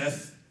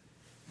 Seth,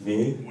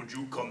 Me? would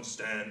you come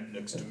stand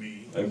next to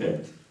me?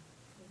 Okay.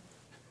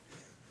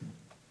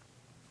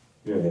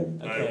 Go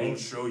ahead. I Okay. will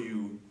show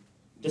you.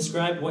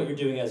 Describe what you're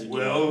doing as you're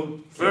doing. Well,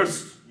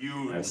 first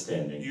you I'm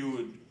standing.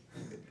 would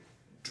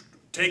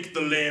take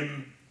the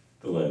limb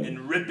The limb.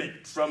 and rip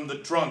it from the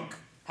trunk.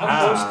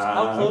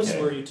 How close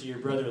okay. were you to your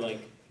brother? Like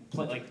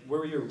where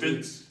were your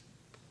roots?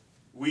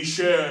 We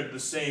shared the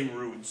same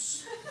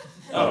roots,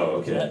 Oh,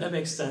 okay. That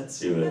makes sense.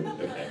 See what?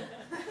 Okay.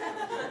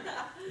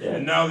 and Yeah.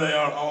 now they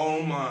are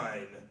all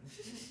mine.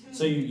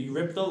 So you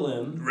ripped the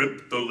limb.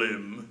 Rip the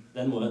limb,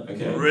 Then what?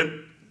 Okay.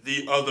 rip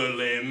the other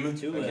limb,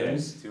 Two Okay.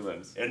 limbs. 2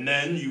 limbs. and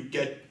then you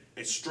get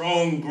a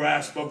strong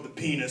grasp of the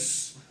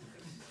penis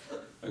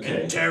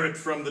Okay. and tear it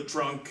from the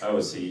trunk. Oh,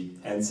 so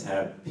ants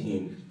have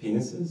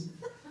penises?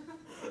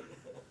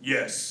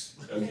 Yes.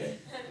 Okay.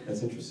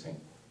 That's interesting.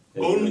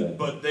 Only, Yeah.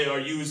 but they are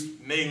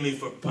used mainly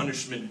for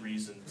punishment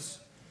reasons.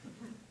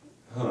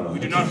 Huh. We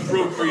do not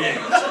procreate,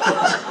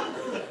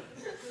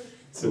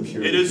 So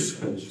pure. It is-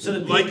 punishment. So the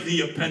like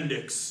the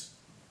appendix.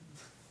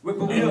 But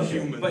we And don't.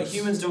 humans. But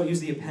humans don't use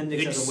the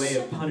appendix as a way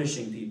of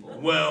punishing people.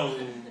 Well,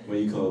 What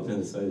do you call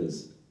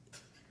appendicitis?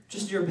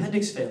 Just your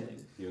appendix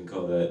failing. You can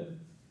call that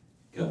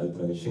God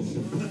punishing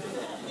you.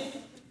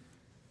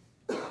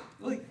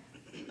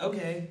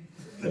 Okay.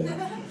 Okay.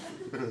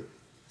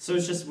 So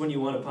it's just when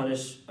you want to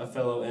punish a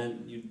fellow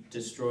ant, you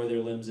destroy their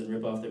limbs and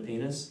rip off their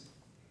penis?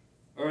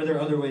 Or are there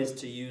other ways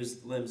to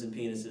use limbs and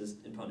penises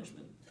in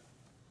punishment?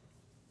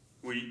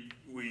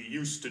 we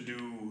used to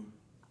do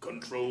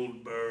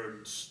controlled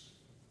birds,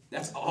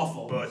 That's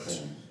awful.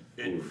 but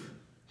it, Oof.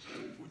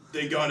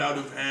 they got out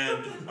of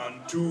hand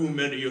on too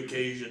many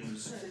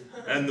occasions,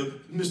 and the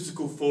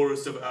mystical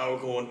forest of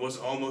Algorn was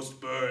almost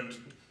burned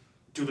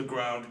to the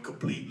ground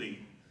completely.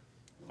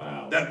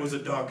 Wow. That was a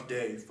dark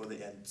day for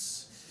the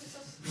Ents.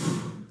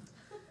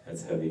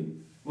 That's heavy.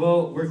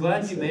 Well, we're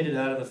glad you made it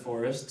out of the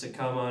forest to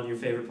come on your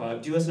favorite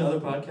pod. Do you listen to other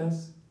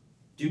podcasts?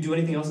 Do you do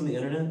anything else on the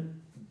internet?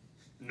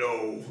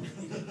 No,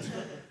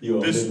 You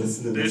only This-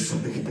 listen to this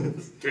this-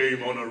 podcast.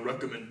 came on a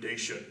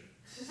recommendation.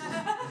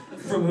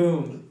 From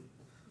whom?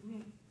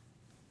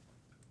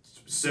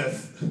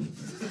 Seth.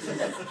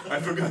 I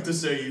forgot to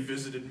say he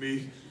visited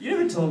me. You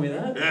never told me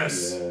that.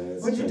 Yes.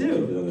 it's What'd you trying to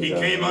do? keep it on the He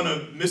down came low. on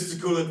a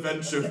mystical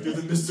adventure through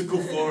the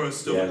mystical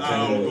forest of Yeah,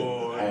 kind of.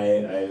 Algor.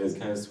 I was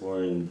kind of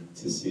sworn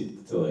to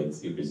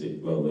secrecy.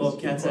 Well, Well,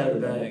 cat's out of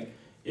the bag.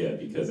 Yeah,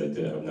 because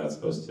I'm not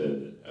supposed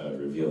to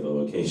reveal the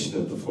location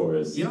of the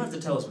forest. You don't have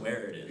to tell us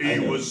where it is. He I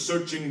know. was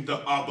searching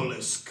the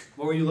obelisk.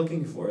 What were you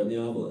looking for in the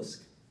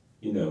obelisk?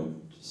 You know,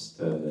 just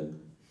power.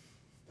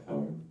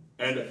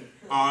 And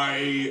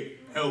I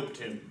helped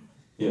him.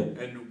 Yeah,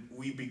 And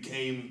we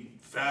became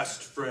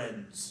fast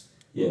friends.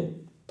 yeah.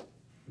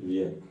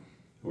 It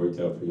worked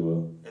out pretty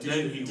well. And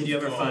then he Did you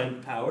was ever gone.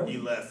 find power? He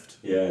left.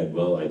 Yeah,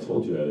 well, I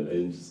told you. I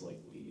didn't just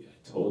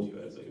I told you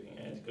I was leaving.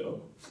 I had to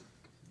go.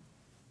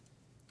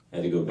 I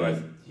had to go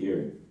back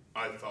here.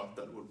 I thought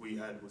that what we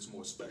had was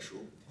more special.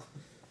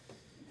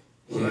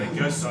 But I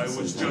guess I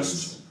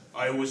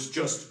was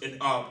just an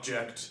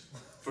object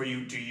for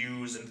you to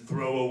use and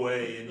throw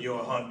away in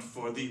your hunt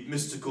for the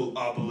mystical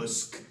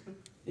obelisk.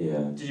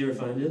 Yeah, Did you ever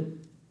find it?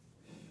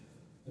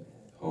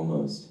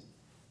 almost.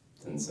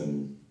 Then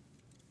some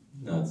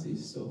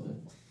Nazis stole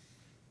it.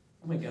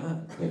 Oh my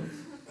god.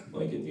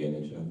 Like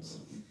Indiana Jones.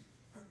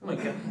 Oh my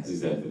god. It's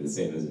exactly the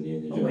same as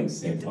Indiana Oh my Jones.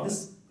 Same god. plot.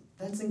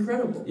 That's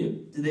incredible. Yep.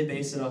 Did they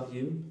base it off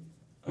you?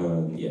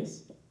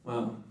 Yes.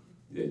 Wow.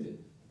 They did.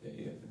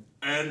 Yeah.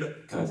 And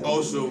Contact.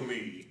 also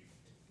me.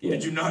 Yeah.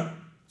 Did you not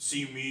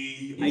see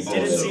me? I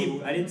Also-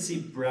 didn't see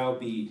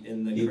Browbeat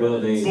in the Well,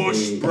 credits.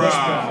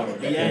 Bushbrow.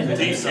 The end.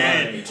 The I'm sorry.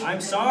 end.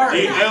 I'm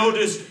sorry. The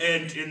eldest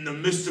Ent in the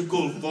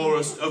mystical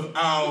forest of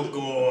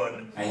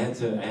Algorn. I had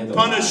to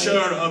Punisher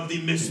lie. of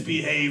the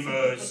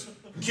misbehavers.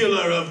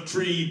 Killer of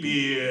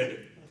Treebeard.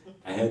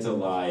 I had to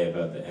lie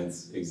about the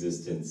Ent's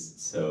existence,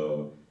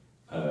 so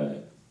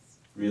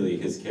really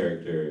his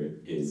character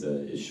is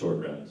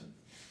Short Round.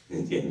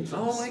 Indiana Jones.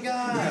 Oh my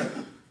god.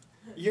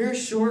 You're a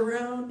short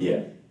round?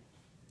 Yeah.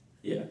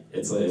 Yeah.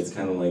 It's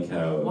kind of like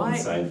how Why?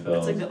 in Seinfeld,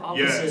 It's like the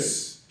opposite.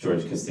 Yes.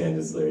 George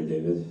Costanza's Larry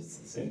David. It's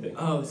the same thing.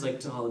 Oh, it's like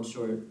tall and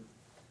short.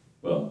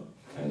 Well,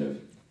 kind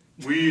of.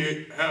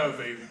 We have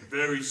a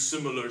very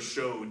similar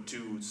show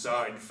to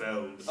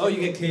Seinfeld. Oh, you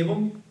get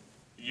cable?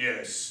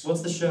 Yes.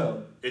 What's the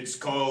show? It's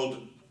called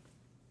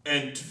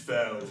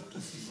Entfeld.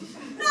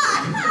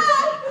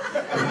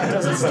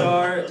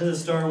 Does it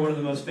star one of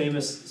the most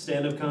famous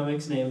stand-up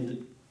comics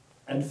named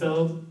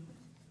Enfeld?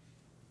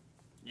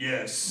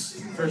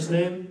 Yes. First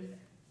name?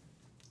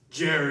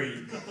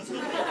 Jerry. Okay.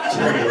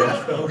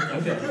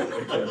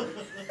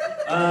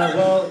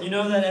 Well, you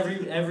know that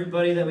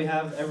everybody that we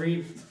have,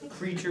 every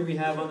creature we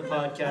have on the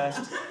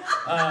podcast,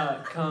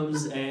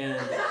 comes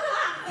and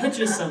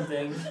pitches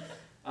something,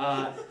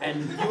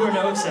 and you are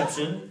no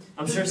exception.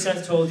 I'm sure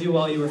Seth told you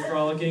while you were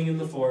frolicking in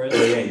the forest.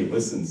 Oh yeah, he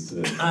listens to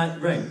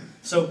them. Right.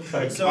 So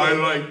I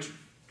liked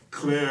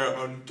Claire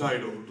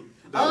Untitled.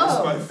 That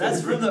was my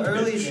that's from the favorite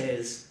early pitch.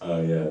 days.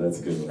 Oh yeah, that's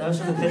a good That one. was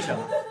from the pitch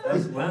off. That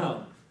was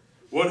wow.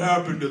 What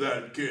happened to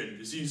that kid?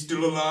 Is he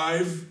still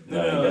alive?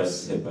 No, he No, got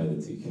it's- hit by the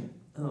TK.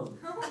 Oh.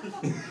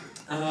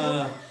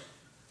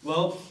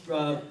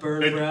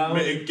 Burn Brow.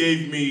 It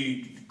gave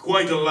me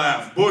quite a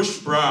laugh.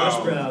 Bushbrow.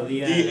 Bushbrow, the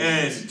The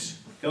end. Ent.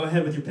 Go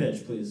ahead with your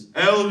pitch, please.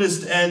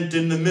 Eldest Ent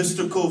in the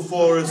mystical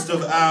forest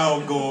of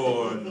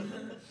Algorn.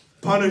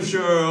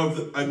 Punisher of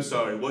the... I'm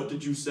sorry, what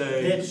did you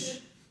say?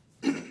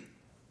 Pitch.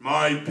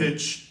 My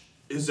pitch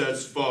is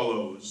as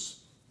follows.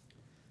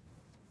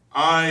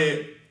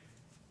 I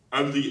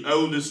am the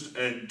eldest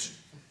Ent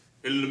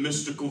in the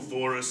mystical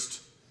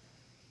forest,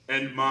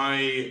 and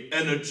my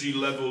energy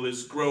level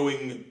is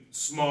growing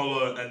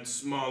smaller and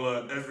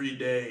smaller every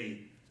day.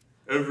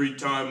 Every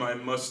time I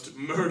must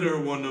murder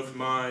one of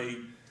my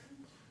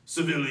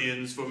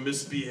civilians for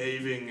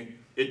misbehaving,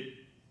 it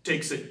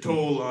takes a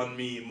toll on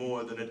me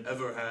more than it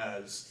ever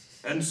has.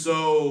 And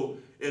so,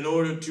 in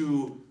order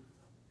to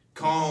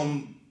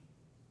calm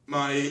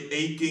my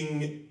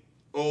aching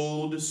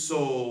old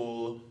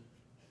soul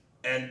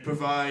and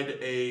provide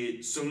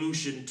a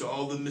solution to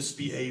all the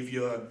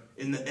misbehavior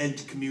in the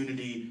Ent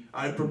community,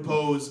 I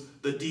propose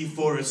the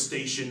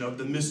deforestation of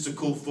the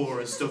mystical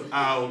forest of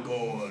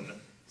Algorn.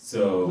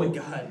 Oh my So,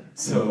 god.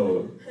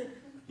 so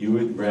you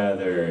would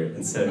rather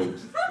instead of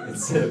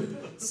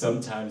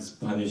sometimes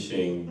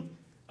punishing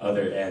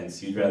other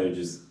Ents, you'd rather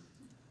just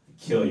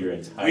kill your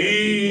entire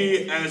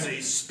We as a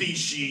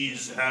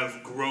species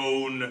have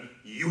grown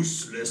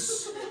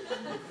useless.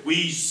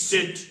 We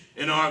sit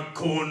in our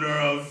corner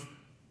of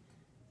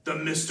the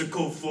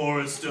mystical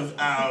forest of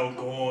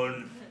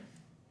Algorn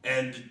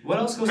and What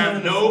else goes on have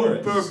in the no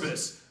forest?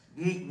 purpose.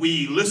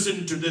 We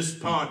listen to this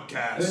There's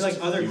podcast. like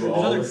You there's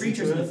all other listen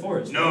creatures to in the it?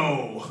 forest.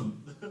 No.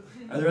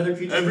 Are there other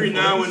creatures? Every in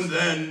the now forest? and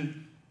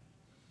then,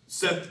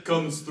 Seth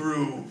comes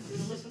through,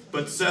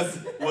 but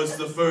Seth was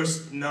the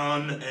first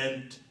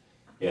non-ent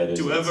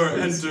to ever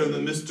enter the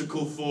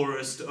mystical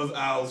forest of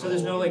Algor. So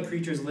there's no like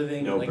creatures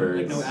living, No like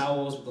birds. no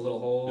owls with the little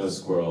holes. No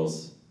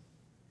squirrels.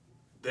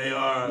 They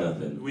are.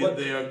 Nothing.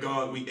 They are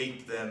gone. We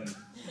ate them.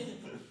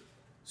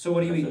 So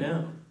what do you eat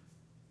now?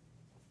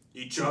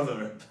 Each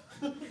other,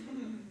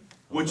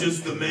 which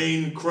is the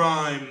main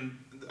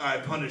crime I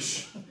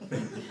punish: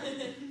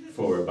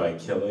 By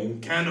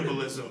killing.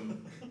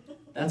 cannibalism.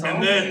 That's all.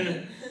 And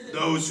then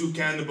those who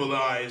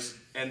cannibalize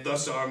and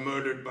thus are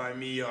murdered by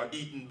me are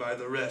eaten by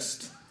the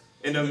rest.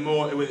 In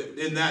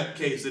that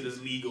case, it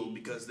is legal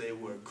because they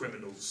were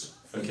criminals.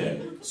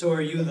 Okay. So are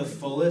you the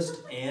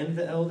fullest and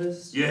the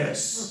eldest?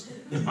 Yes,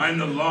 I'm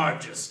the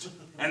largest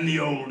and the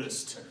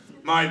oldest.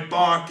 My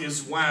bark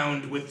is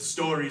wound with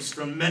stories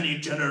from many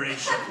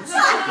generations.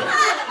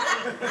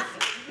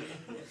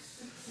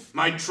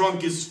 My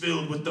trunk is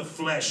filled with the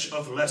flesh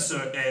of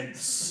lesser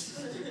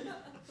ents.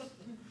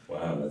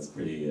 Wow, that's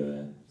pretty,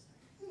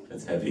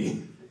 that's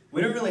heavy.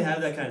 We don't really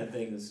have that kind of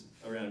things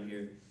around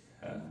here.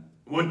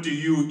 What do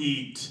you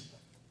eat?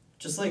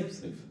 Just like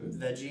It's like food.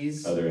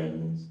 veggies. Other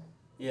animals.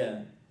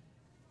 Yeah.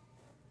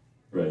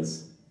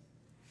 Rice.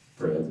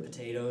 Bread.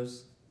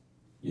 Potatoes.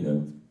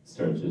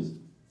 Starches.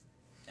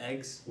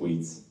 Eggs.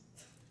 Wheats.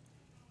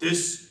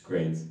 This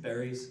Grains.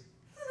 Berries.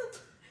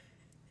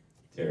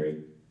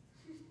 Dairy.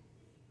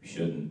 We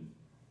shouldn't.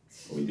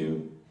 But we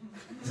do.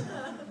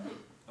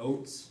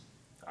 Oats.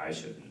 I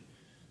shouldn't.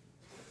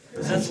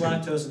 That's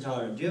lactose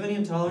intolerant. Do you have any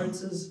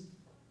intolerances?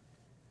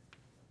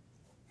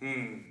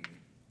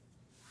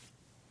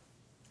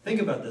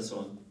 Think about this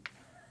one.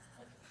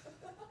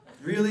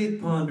 Really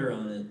ponder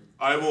on it.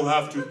 I will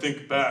have to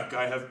think back.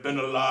 I have been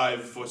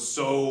alive for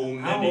so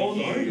How many old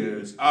are you?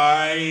 years.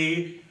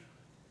 I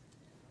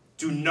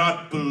do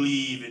not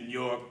believe in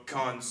your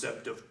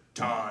concept of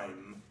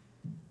time.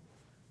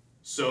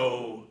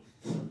 So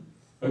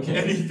Okay.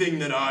 anything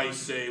that I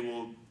say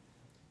will.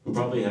 We'll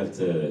probably have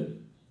to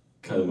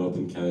cut him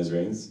open, count his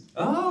rings.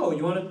 Oh,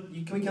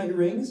 can we count your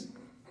rings?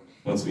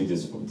 Once we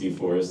just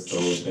deforest the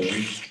whole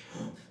thing.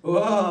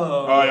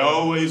 Whoa. I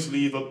always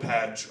leave a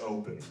patch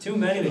open. Too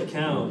many to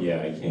count.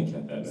 Yeah, I can't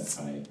count that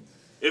high.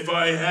 If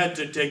I had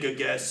to take a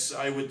guess,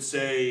 I would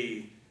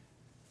say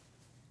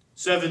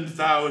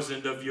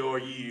 7,000 of your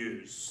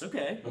years.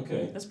 Okay.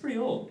 Okay. That's pretty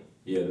old.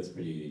 Yeah, that's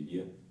pretty,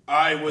 yeah.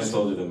 I That's was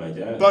older than my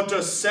dad. but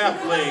a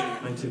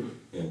sapling, Mine too.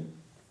 Yeah.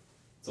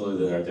 It's older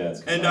than our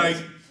dad's. and I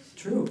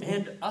True.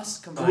 And us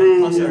combined, Grew.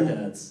 plus our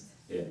dads.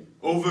 Yeah.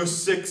 over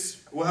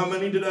 6. Well, how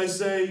many did I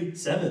say?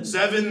 7.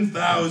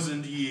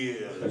 7,000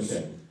 years.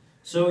 Okay.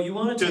 So you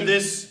want to To take...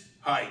 this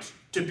height,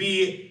 to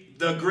be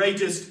the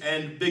greatest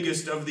and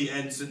biggest of the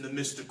ents in the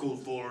mystical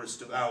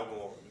forest of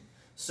Algor.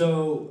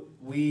 So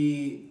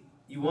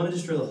you want to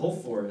destroy the whole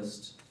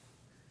forest,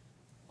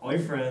 all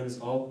your friends,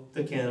 all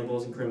the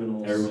cannibals and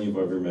criminals, Everyone you've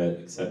ever met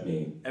except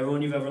me.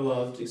 everyone you've ever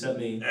loved except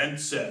me. And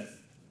Seth.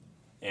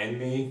 And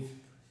me?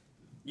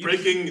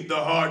 Breaking the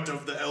heart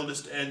of the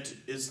eldest ent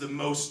is the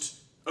most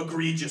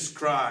egregious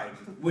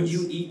crime. Would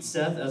you eat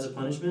Seth as a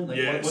punishment? Like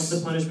Yes. what's the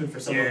punishment for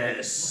someone?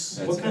 Yes.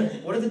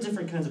 What are the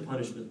different kinds of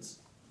punishments?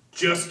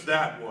 Just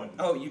that one.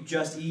 Oh, you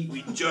just eat.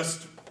 We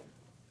just,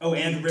 Oh,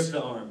 and rip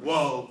the arm.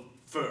 well,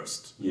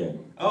 first. Yeah.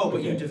 Oh,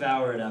 but you Okay.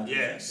 devour it after.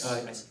 Yes.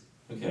 I see.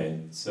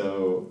 Okay,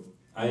 so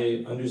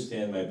I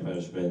understand my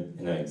punishment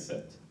and I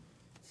accept.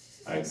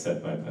 I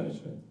accept my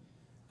punishment.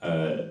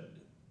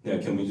 Now,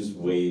 can we just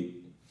wait?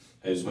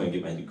 I just want to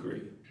get my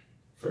degree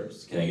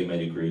first. Can I get my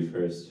degree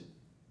first?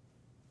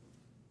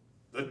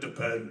 That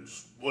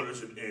depends. What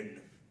is it in?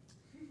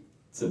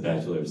 It's a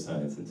Bachelor of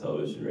Science in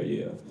Television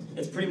Radio.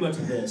 It's pretty much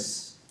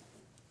this.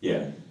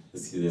 Yeah,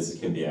 this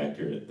can be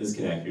accurate. This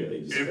can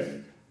accurately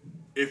describe.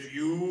 If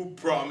you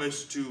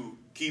promise to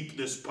keep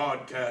this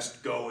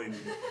podcast going,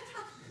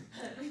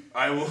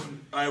 I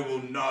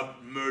will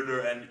not murder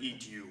and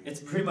eat you. It's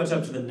pretty much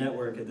up to the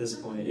network at this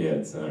point. Yeah,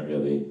 it's not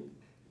really.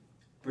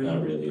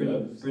 Not really,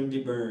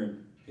 Brindy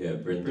Byrne. Yeah,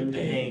 Brenda Brenda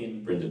Payne.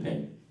 Payne. Brenda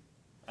Payne.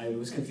 I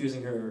was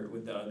confusing her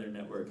with the other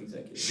network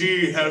executive.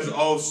 She has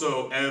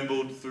also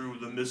ambled through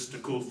the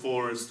mystical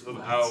forest of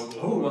Algor.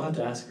 Oh, we'll have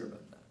to ask her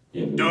about that.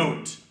 Yeah,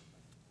 Don't.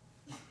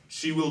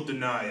 She will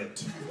deny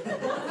it.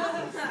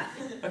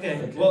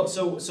 Okay. Well,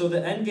 so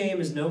the end game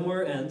is no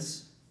more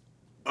Ents.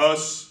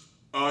 Us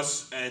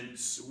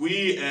Ents.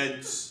 We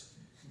Ents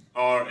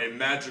are a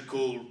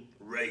magical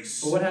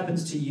race. But what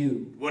happens to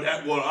you? Well,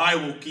 I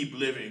will keep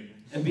living.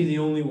 And be the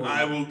only one.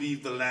 I will be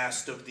the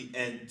last of the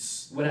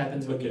Ents. What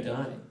happens when you Okay.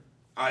 die?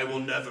 I will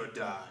never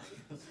die.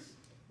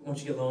 Won't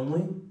you get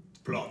lonely?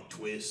 Plot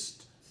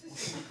twist.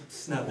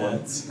 It's not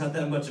What? not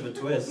that much of a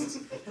twist.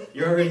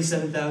 You're already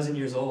 7,000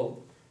 years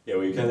old. Yeah,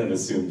 we kind of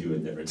assumed you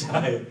would never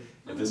die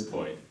at this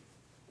point.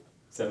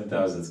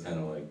 7,000 is kind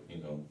of like,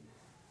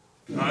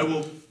 I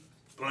will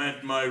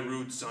plant my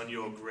roots on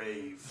your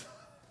grave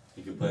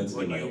you could plant it in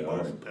when my you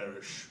yard. both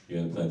perish.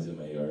 You're gonna plant it in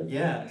my yard?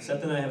 Yeah,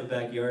 Seth and I have a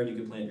backyard you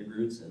could plant your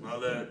roots in. Are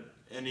there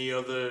any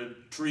other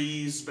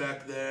trees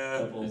back there?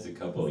 Couple. There's a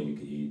couple you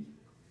could eat.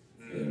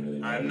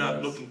 I'm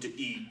not looking to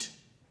eat.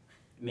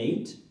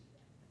 Mate?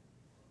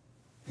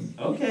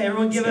 Okay,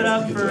 everyone give it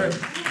up Good for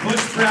job.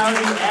 Bush Brownie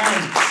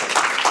Ent.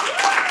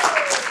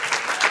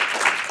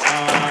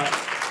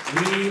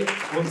 We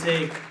will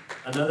take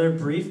another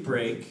brief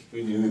break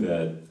We knew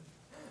that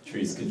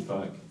trees could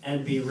fuck.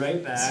 and be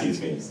right back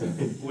Excuse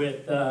me.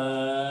 with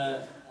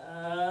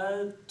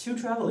two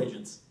travel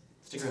agents.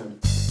 Stick around.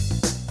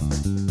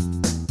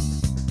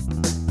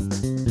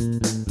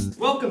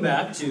 Welcome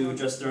back to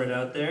Just Throw It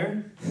Out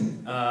There.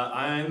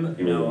 I'm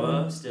Here we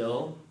Noah, are.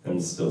 still. I'm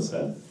still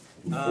sad.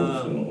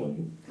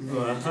 Unfortunately.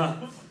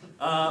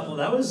 Well,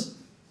 that was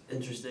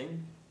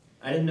interesting.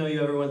 I didn't know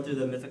you ever went through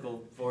the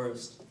mythical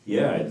forest.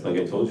 Yeah, like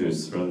I told you,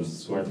 it's sworn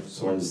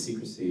to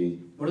secrecy.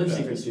 What other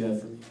secrets do you have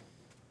for me?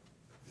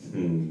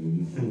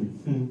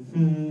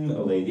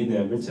 A lady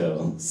never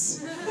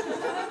tells.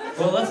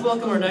 Well, let's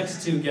welcome our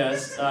next two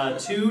guests,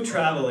 two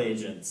travel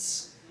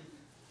agents.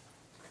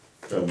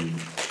 From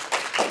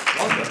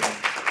Welcome.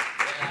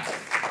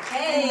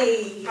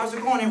 Hey! How's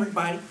it going,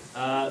 everybody?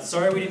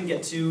 Sorry we didn't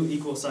get two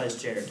equal-sized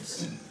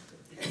chairs.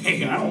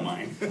 Hey, I don't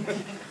mind.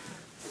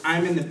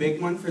 I'm in the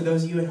big one for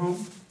those of you at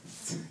home.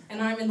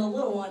 And I'm in the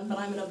little one, but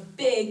I'm in a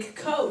big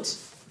coat.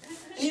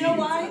 And you know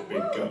why?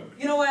 Big coat.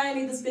 You know why I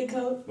need this big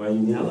coat? why you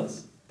need Tell us?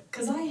 us.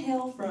 Because I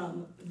hail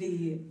from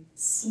the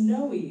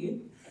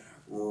snowy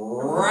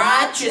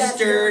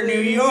Rochester, New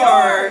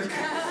York!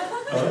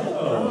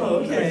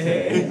 Oh,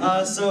 okay.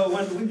 So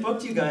when we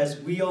booked you guys,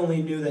 we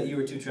only knew that you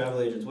were two travel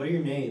agents. What are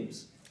your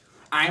names?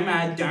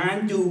 I'm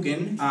Don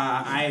Dugan.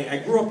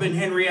 I grew up in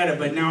Henrietta,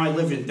 but now I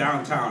live in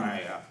downtown.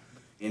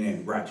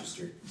 In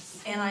Rochester.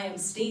 And I am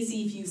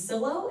Stacy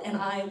Fusillo, and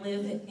I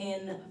live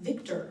in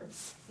Victor.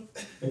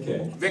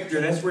 Okay.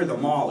 Victor, that's where the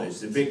mall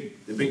is, the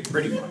big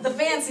pretty one. The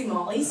fancy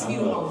mall,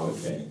 Eastview Mall. Oh,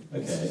 okay.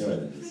 Okay, I know where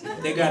that is.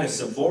 They got a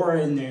Sephora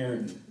in there,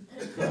 and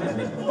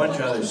a bunch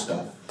of other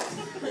stuff.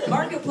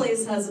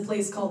 Marketplace has a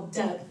place called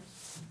Deb.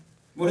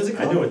 What is it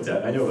I called? know about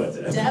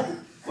that. Deb?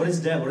 What is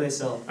Deb? What do they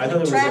sell? I thought it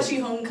was Trashy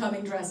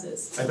homecoming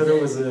dresses. I thought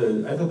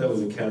that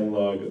was a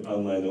catalog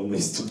online only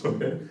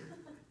store.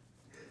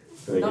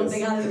 But I No, guess- they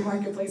got it in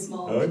Marketplace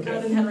Mall. Okay.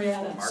 Out in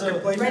Henrietta.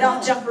 Marketplace. Right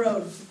off Jeff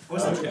Road.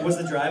 Was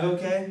the drive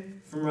okay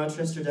from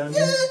Rochester down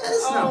here?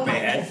 It's Oh not my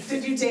bad. God.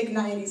 Did you take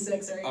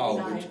 96 or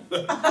 89?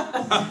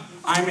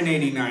 I'm an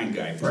 89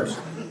 guy,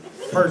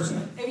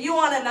 personally. If you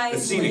want a The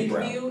nice scenic lake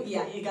route. view,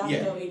 yeah, you gotta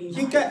Yeah. go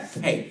 89.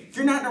 Hey, if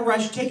you're not in a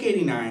rush, take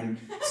 89.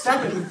 Stop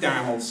at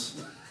McDonald's.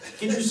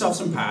 Get yourself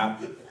some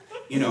pop.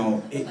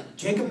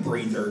 Take a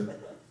breather.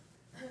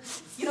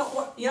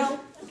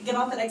 Get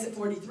off at exit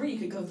 43, you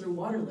could go through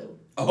Waterloo.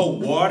 Oh,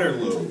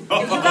 Waterloo. If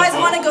you guys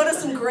want to go to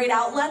some great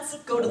outlets,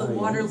 go to the Oh,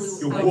 Waterloo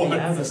yes. outlet. What? We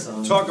have a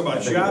song. Talk I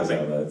about think it was shopping.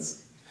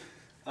 outlets.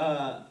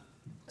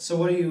 So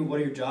what are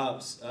your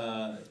jobs?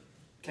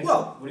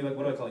 Well- what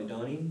do I call you,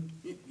 Donnie?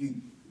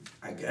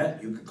 I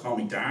get you could call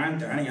me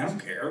Donnie, I don't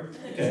care.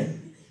 Okay.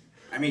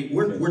 I mean,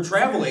 we're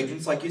travel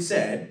agents, like you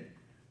said,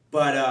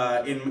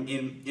 but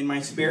in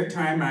my spare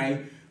time, I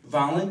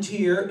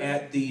volunteer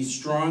at the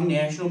Strong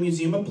National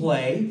Museum of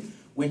Play,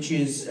 which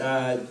is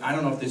I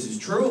don't know if this is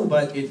true,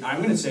 but I'm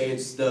going to say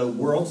it's the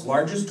world's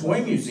largest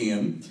toy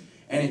museum,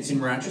 and it's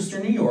in Rochester,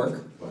 New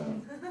York. Wow.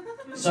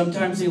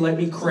 Sometimes they let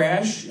me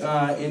crash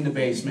in the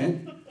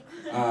basement.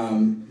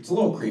 It's a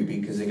little creepy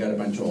because they got a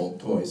bunch of old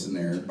toys in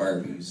there,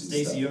 Barbies and stuff.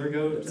 Stacy, you ever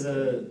go to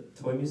the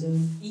toy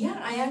museum? Yeah,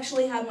 I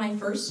actually had my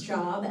first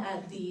job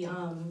at the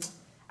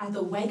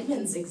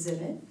Wegmans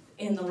exhibit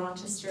in the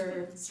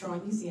Rochester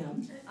Strong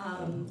Museum.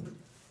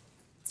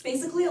 It's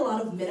basically a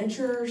lot of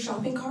miniature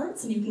shopping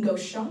carts, and you can go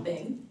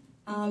shopping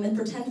and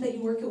pretend that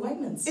you work at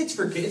Wegmans. It's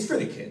for kids. It's for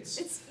the kids.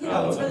 It's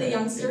Oh, it's for the okay.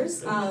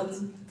 youngsters.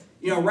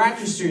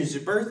 Rochester is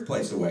the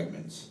birthplace of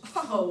Wegmans.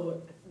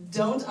 Oh,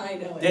 don't I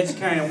know it? That's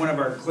kind of one of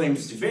our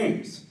claims to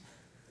fame.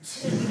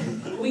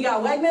 We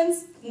got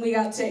Wegmans, and we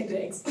got Tay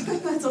Diggs.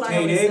 That's what I Tay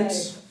always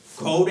Diggs, say.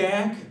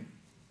 Kodak,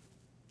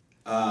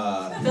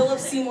 Philip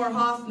Seymour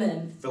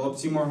Hoffman. Philip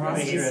Seymour Hoffman.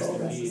 Rest his soul,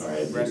 Rest his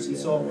rest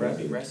his soul.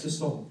 R.I.P. Rest his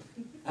soul.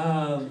 R.I.P. Rest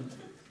his soul.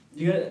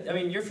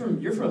 You're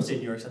from upstate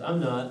New York, so I'm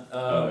not.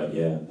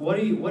 Yeah. What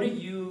do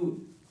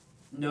you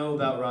know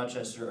about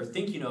Rochester, or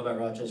think you know about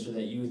Rochester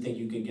that you think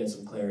you could get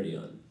some clarity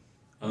on?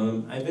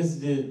 I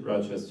visited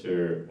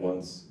Rochester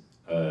once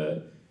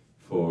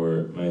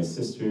for my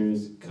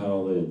sister's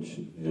college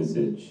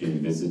visit. She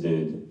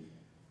visited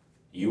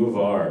U of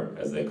R,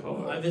 as they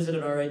call I it.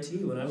 visited RIT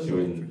when I was. She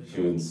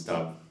wouldn't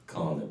stop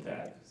calling it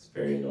that. It's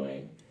very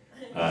annoying.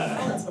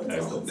 That's what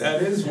it's called.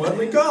 That is what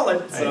we call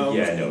it.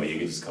 Yeah, I know, but you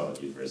could just call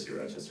it University of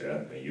Rochester. I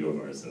don't know, U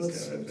of R sounds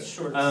It's kind a of.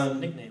 short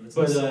nickname. It's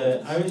But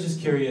not- I was just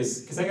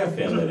curious because I got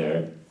family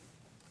there.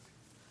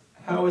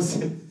 How is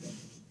it?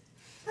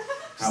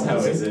 How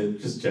is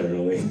it? Just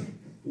generally.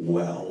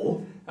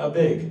 Well, How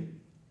big?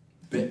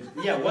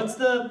 yeah, what's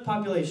the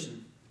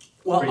population?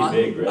 Pretty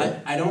big, right?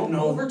 I don't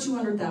know. Over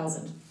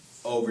 200,000.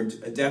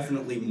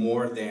 Definitely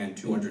more than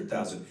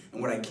 200,000.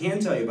 And what I can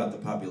tell you about the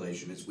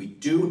population is we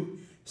do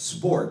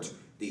sport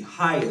the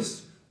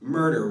highest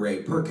murder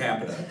rate per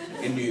capita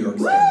in New York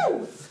State.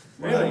 Woo!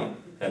 Really? Wow,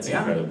 that's Yeah.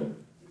 incredible.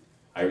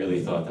 I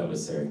really thought that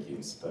was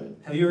Syracuse, but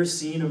Have you ever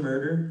seen a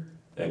murder?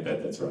 I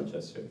bet that's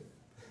Rochester.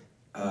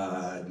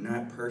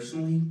 Not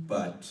personally,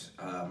 but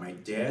my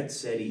dad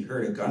said he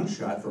heard a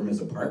gunshot from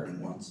his apartment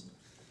once.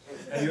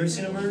 Have you ever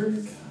seen a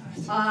murder?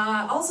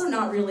 Also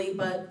not really,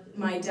 but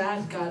my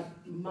dad got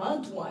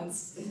mugged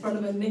once in front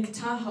of a Nick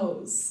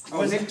Tahoe's.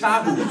 Oh, Nick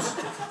Tahoe's.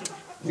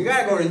 You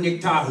gotta go to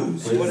Nick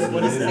Tahoe's.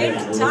 What is that?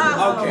 Nick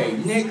Tahoe. Okay,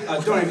 Nick,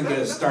 don't even get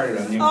us started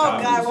on Nick Oh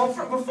Tahoe's. God!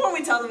 Well, before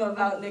we tell them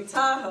about Nick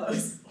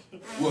Tahoe's,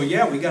 Well,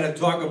 yeah, we gotta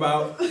talk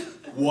about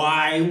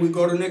why we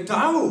go to Nick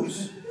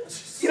Tahoe's.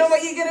 you know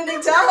what you get at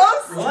Nick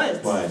Tahoe's?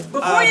 What? Why?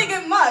 Before you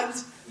get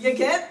mugged, you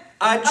get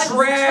A trash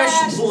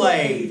trash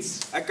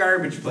plate. A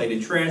garbage plate,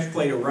 a trash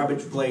plate, a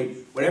rubbish plate,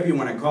 whatever you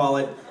want to call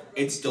it.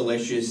 It's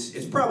delicious.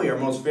 It's probably our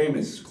most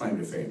famous claim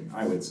to fame,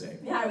 I would say.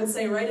 Yeah, I would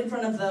say right in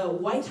front of the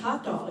white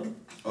hot dog.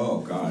 Oh,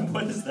 God.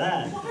 What is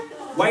that?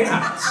 White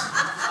Hots.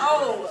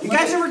 Oh, You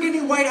guys ever get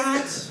any White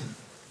Hots?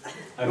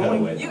 I've had a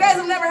white you guys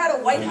have never had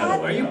a white I've had a hot?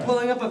 white Are you hot.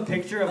 pulling up a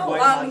picture of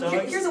white hot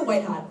dogs? Here's a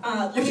white hot.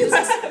 Let me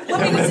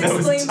just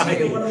explain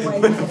to you what a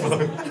white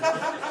hot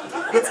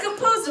is. It's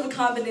composed of a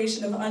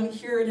combination of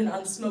uncured and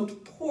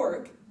unsmoked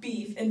pork,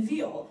 beef, and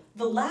veal.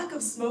 The lack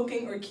of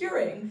smoking or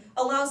curing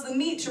allows the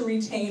meat to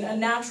retain a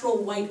natural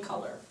white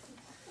color.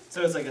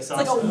 So it's like a It's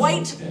sausage. like a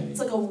white, Okay. it's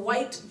like a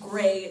white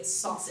gray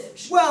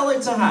sausage. Well,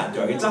 it's a hot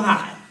dog. It's a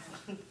hot.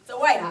 It's a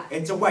white hot.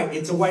 It's a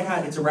white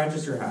hot. It's a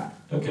Rochester hot.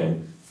 Okay,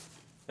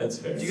 that's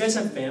fair. Do you guys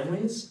have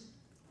families?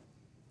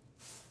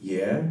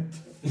 Yeah.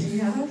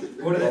 Yeah.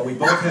 What are Well, they? we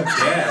both have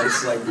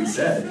dads, like we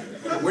said.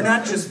 We're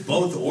not just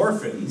both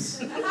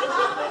orphans.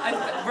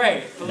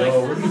 Right. But No,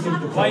 like what do you think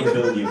the wife,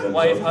 probability of them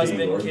wife, both being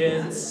husband, orphans?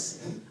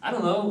 kids. I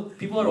don't know.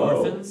 People are Whoa.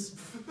 orphans.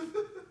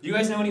 Do you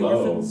guys know any Whoa.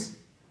 orphans?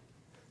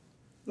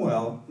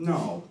 Well,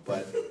 no,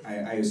 but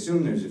I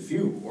assume there's a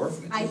few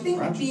orphanages. I in think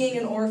Rochester. being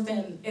an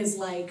orphan is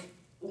like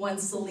when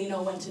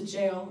Celino went to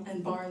jail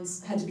and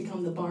Barnes had to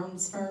become the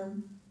Barnes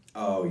firm.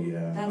 Oh,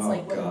 yeah. That's oh,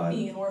 like what God.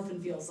 being an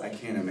orphan feels I like.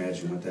 can't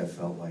imagine what that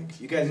felt like.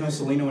 You guys know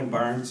Celino and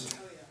Barnes?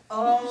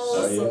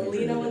 Oh, yeah.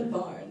 Celino and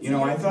Barnes. You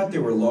know, I thought they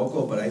were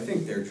local, but I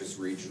think they're just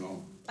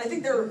regional. I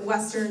think they're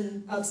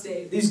Western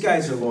upstate. These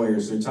guys are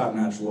lawyers. They're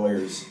top-notch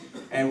lawyers.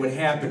 And what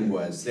happened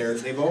was,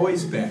 they've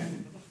always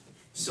been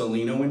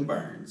Celino and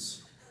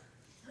Barnes,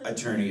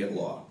 attorney at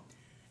law.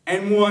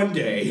 And one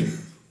day,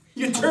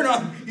 you turn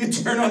on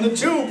the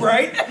tube,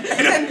 right?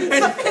 And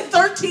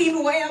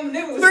 13 Wham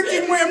News.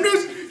 13 Wham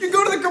News, you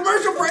go to the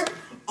commercial break,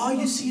 all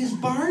you see is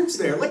Barnes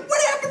there. Like,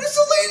 what happened to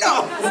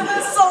Celino?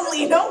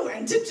 Celino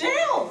went to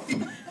jail.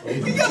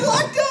 He got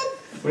locked up.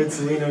 What did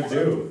Celino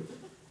do?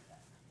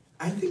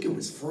 I think it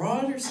was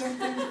fraud or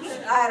something.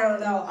 I don't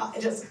know. I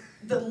just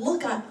the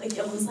look on like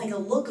it was like a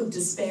look of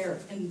despair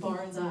in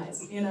Barnes'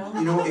 eyes. You know.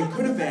 You know, it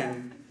could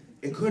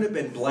have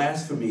been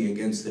blasphemy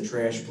against the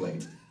trash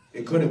plate.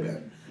 It could have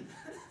been.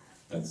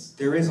 That's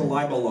There is a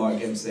libel law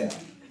against that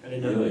I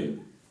didn't know. really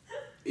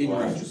in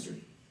Why? Rochester.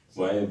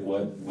 why.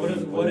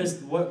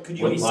 What could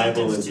you what be libel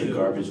sentenced is the to?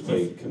 garbage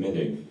plate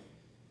committing?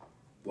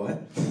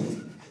 What?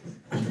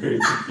 I'm very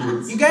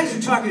confused. You guys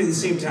are talking at the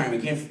same time. I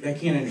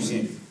can't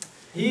understand you.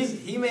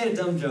 He made a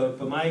dumb joke,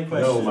 but my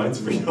question. No,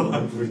 mine's real.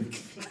 I'm very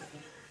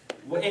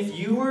If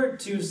you were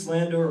to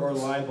slander or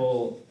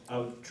libel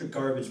a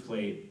garbage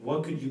plate,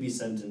 what could you be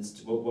sentenced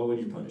to? What would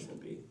your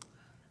punishment be?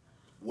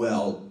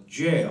 Well,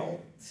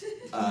 jail.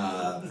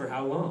 For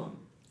how long?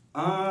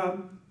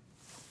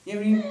 You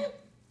mean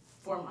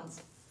 4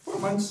 months. 4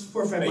 months,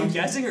 4 or 5 Are you months?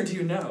 guessing or do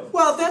you know?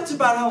 Well, that's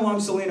about how long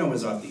Celino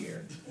was off the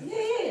air.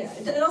 Yeah.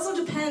 It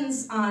also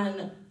depends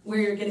on where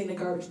you're getting the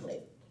garbage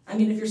plate. I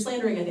mean, if you're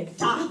slandering a Nick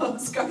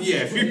Tahoe's garbage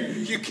Yeah,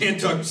 if you can't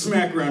talk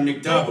smack around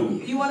Nick Tahoe.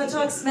 You want to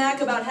talk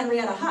smack about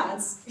Henrietta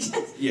Hotz?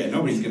 Yeah,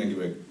 nobody's gonna give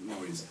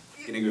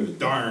a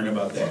darn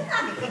about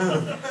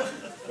that.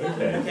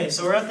 Okay. Okay,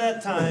 so we're at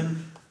that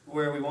time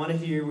where we want to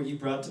hear what you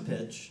brought to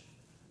pitch.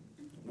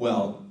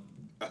 Well,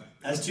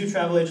 As two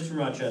travel agents from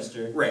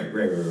Rochester, right.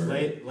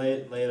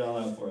 lay it all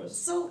out for us.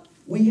 So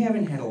We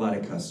haven't had a lot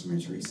of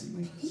customers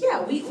recently.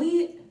 yeah,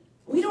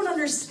 we don't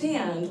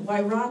understand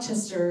why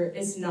Rochester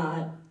is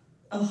not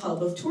a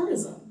hub of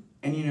tourism.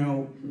 And you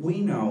know,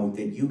 we know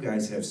that you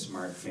guys have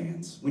smart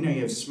fans. We know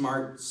you have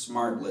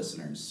smart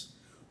listeners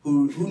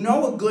who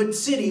know a good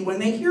city when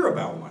they hear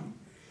about one.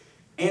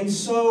 And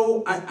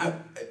so,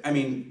 I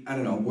mean, I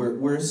don't know,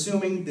 we're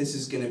assuming this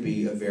is going to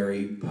be a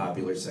very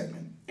popular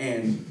segment.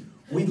 And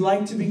we'd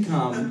like to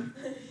become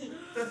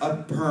a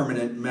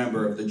permanent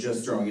member of the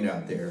Just Throwing It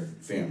Out There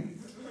family.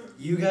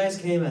 You guys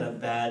came at a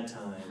bad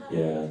time.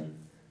 Yeah.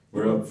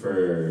 We're up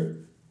for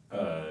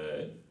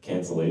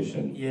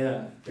cancellation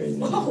Yeah. right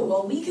now. Oh,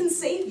 well, we can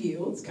save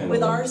you It's kinda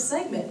with like- our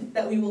segment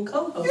that we will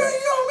co-host. Yeah, you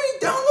know how many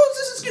downloads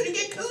this is going to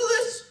get because of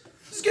this?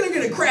 This is going to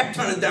get a crap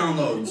ton of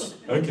downloads.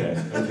 Okay.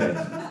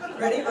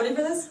 Ready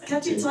for this?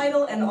 Catchy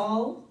title and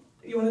all.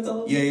 You want to tell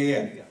them?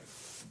 Yeah.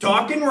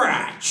 Talking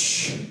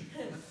Ratch.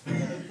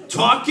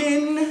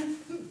 Talking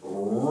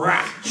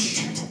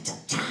Ratch.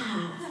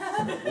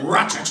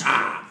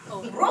 Ratcha-cha.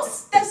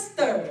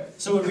 Rochester.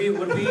 So would we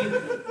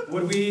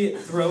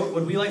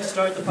like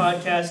start the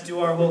podcast, do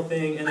our whole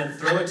thing, and then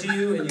throw it to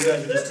you, and you guys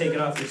would just take it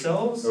off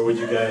yourselves? Or would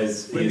you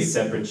guys be a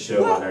separate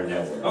show on our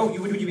network? Oh,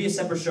 would you be a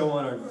separate show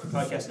on our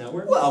podcast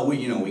network? Well, we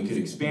could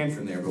expand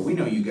from there, but we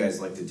know you guys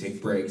like to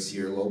take breaks.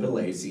 You're a little bit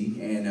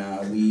lazy,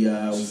 and we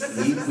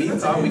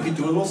thought we could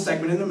do a little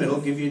segment in the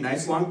middle, give you a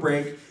nice long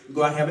break,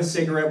 go out, have a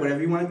cigarette, whatever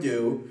you want to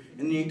do,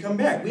 and then you come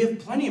back. We have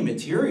plenty of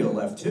material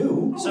left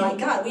too. Oh my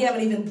God, we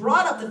haven't even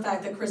brought up the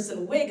fact that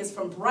Kristen Wiig is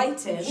from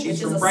Brighton, which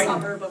is a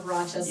suburb of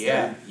Rochester.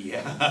 Yeah.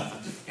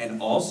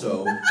 And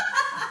also,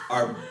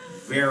 our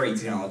very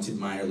talented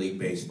minor league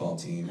baseball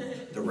team,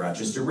 the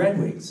Rochester Red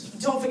Wings.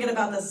 Don't forget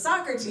about the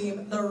soccer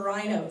team, the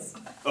Rhinos.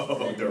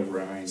 Oh, the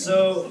Rhinos.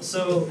 So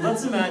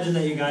let's imagine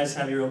that you guys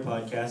have your own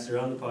podcast. You're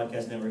on the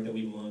podcast network that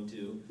we belong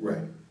to.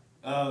 Right.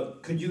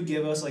 Could you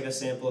give us like a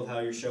sample of how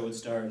your show would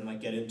start and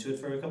like get into it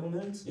for a couple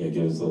minutes? Yeah,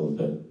 give us a little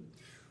bit.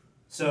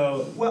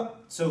 So we'll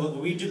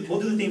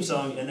do the theme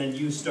song and then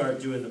you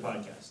start doing the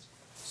podcast.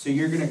 So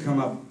you're gonna come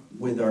up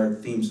with our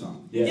theme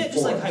song? Yeah,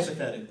 just like us.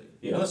 hypothetically.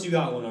 Yeah. Unless you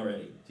got one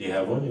already. Do you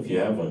have one? If you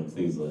have one,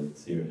 please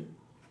let's hear it.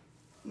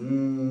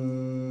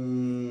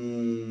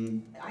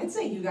 I'd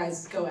say you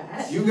guys go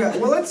ahead.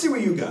 Well, let's see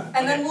what you got.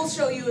 And then we'll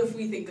show you if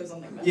we think of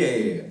something better.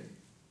 Yeah.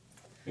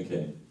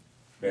 Okay.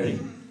 Ready?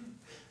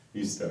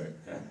 You start.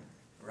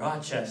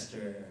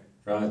 Rochester.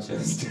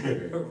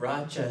 Rochester.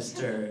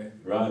 Rochester.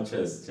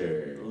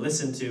 Rochester.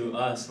 Listen to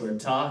us, we're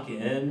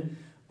talking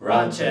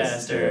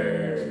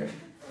Rochester.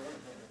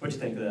 What'd you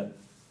think of that?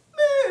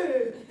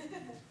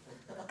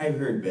 I've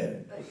heard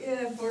better.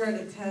 Yeah, 4 out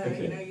of 10.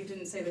 Okay. You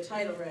didn't say the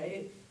title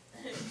right.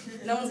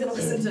 No one's gonna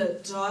listen to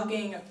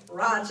Talking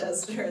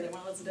Rochester. They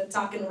want to listen to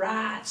Talking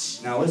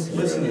Roch. Now listen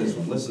to this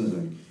one. Listen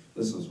to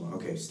this one.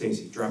 Okay,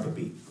 Stacy, drop a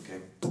beat. Okay.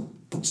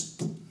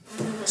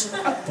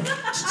 Okay.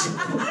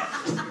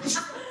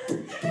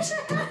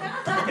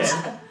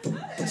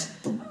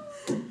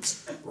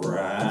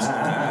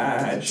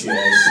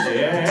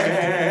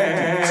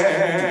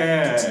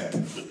 Rochester.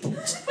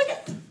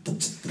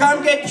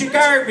 Come get your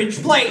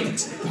garbage plate.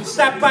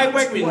 Stop by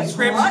Wegmans,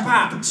 grab some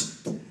pop.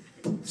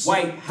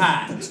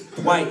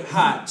 White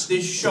hot.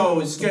 This show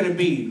is gonna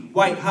be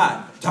white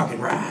hot. Talking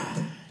Roch.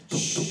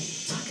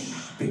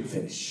 Big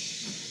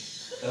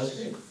finish. That was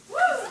great.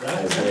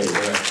 That was great.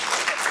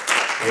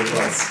 Great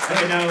plus.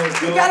 Okay, now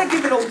You gotta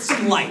give it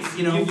some life,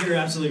 you know. You're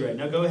absolutely right.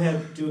 Now go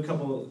ahead, do a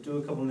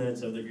couple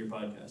minutes of your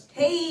podcast.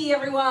 Hey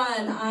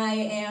everyone, I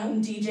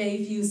am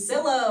DJ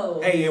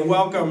Fusillo. Hey,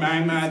 welcome.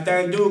 I'm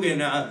Dan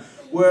Dugan.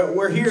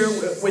 We're here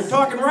with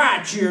Talking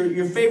Roch,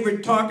 your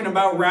favorite talking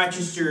about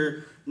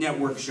Rochester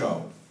network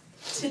show.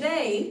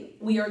 Today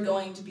we are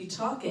going to be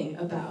talking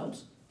about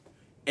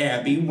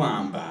Abby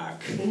Wambach.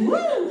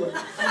 Woo! A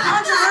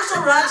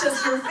controversial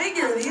Rochester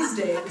figure these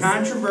days.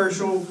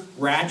 Controversial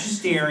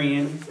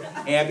Rochesterian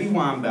Abby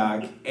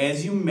Wambach,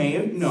 as you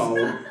may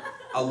know,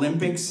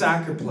 Olympic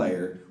soccer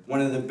player,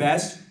 one of the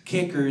best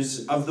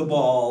kickers of the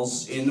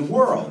balls in the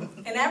world.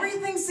 And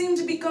everything seemed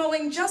to be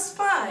going just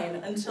fine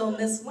until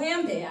Miss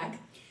Wambach.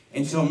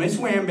 Until Miss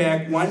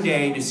Wambach one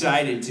day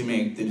decided to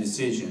make the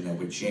decision that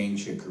would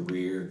change her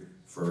career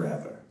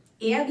forever.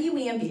 Abby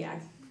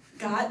Wambach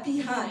got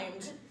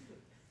behind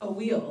a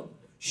wheel.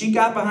 She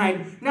got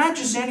behind not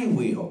just any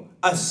wheel,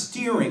 a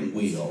steering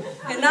wheel.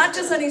 And not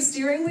just any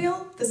steering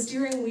wheel, the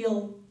steering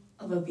wheel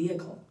of a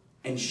vehicle.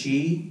 And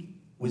she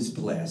was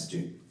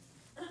blasted.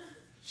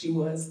 She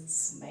was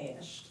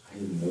smashed. I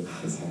didn't know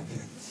that this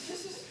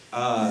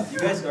happened. You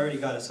guys already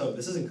got us hooked.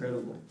 This is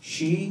incredible.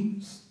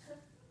 She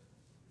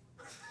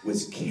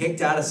was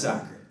kicked out of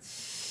soccer.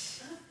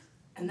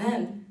 And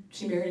then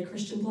she married a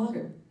Christian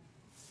blogger.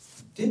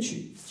 Did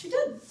she? She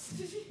did.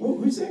 Well,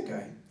 who's that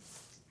guy?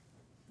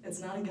 It's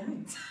not a guy.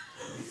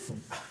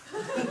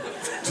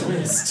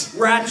 Twist.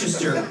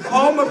 Rochester,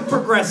 home of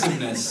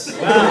progressiveness.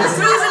 Susan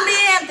B.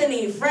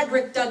 Anthony,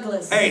 Frederick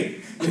Douglass.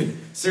 Hey,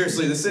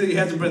 seriously, the city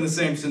hasn't been the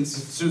same since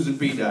Susan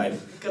B. died.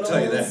 Good I'll tell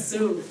you old that.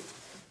 Sue.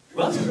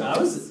 Well, that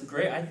was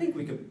great. I think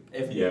we could.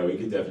 Yeah, we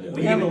could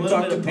definitely. We have a You little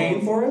talk bit to of Payne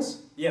both. for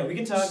us? Yeah, we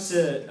can talk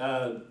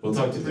to. We'll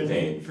talk to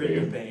Payne for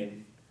you.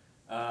 Payne,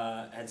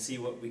 and see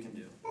what we can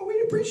do. Well,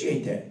 we'd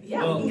appreciate that.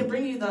 Yeah, Well- we can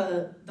bring you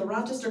the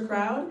Rochester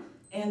crowd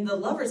and the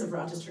lovers of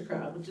Rochester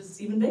crowd, which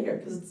is even bigger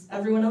because it's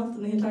everyone else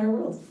in the entire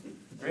world.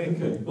 Great.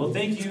 Okay. Well,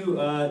 thank you,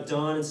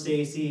 Dawn and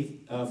Stacy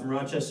from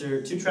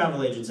Rochester, 2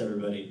 travel agents,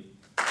 everybody.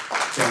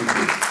 Thank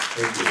you.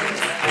 Thank you.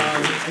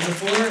 And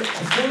before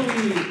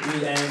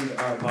we end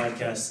our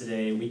podcast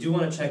today, we do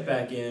want to check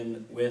back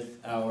in with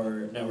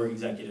our network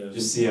executives.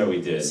 Just see how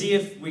we did. See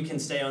if we can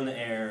stay on the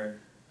air.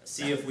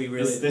 See if we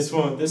really. This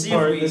See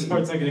if we-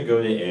 part's not gonna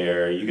go to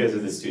air. You guys are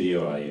the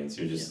studio audience.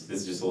 This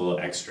is just a little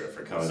extra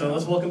for coming So out.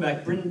 let's welcome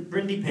back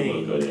Brindy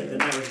Payne. We'll go there. The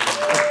network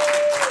executive.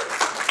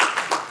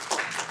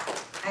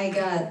 I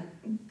got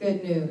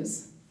good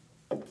news.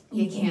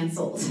 You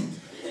canceled.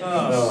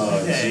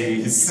 Oh, okay.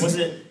 jeez. Was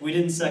it we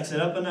didn't sex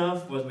it up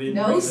enough? Was we didn't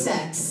No bring the-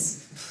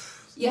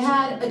 sex. You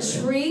had a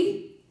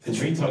tree. The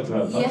tree talked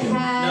about You fucking.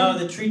 had. No,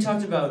 the tree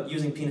talked about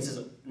using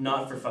penises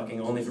not for fucking,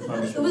 only for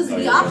punishment. It was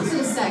the opposite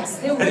of sex.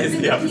 They're That is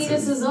ripping the the opposite.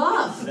 penises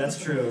off.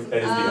 That's true.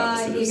 That is the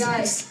opposite You of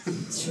got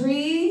sex.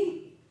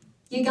 Tree.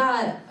 You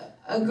got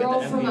a girl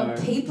the from a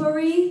NPR.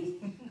 papery.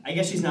 I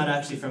guess she's not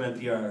actually from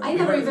NPR. I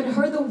never even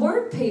heard the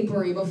word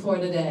papery before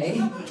today.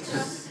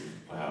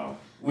 Wow.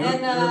 We were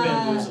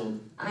bamboozled.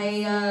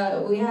 We had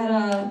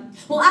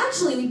well,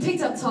 actually, we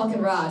picked up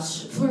Talkin'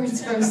 Raj for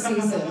its first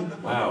season.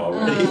 Wow,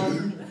 already?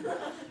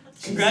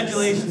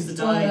 Congratulations to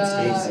Don and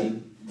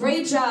Stacy.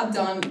 Great job,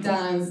 Don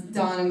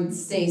and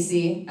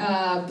Stacy.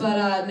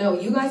 But no,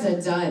 you guys are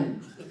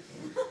done.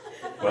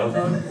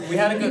 Well, We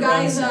had a good You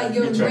guys, run.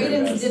 your We tried our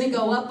ratings best. didn't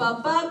go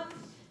up,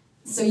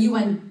 so you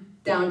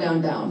went down.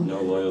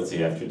 no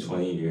loyalty after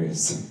 20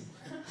 years.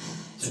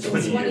 It's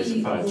 20 years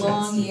of 20 podcast.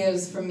 long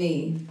years for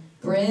me.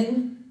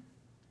 Bryn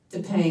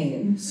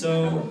DePayne.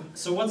 So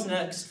what's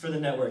next for the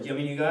network? I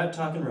mean, you got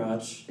Talkin'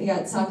 Raj. We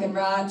got Talkin'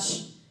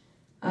 Raj.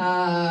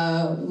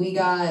 We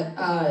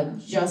got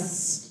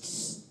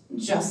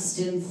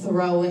Justin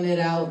throwing it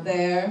out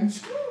there,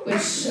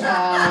 which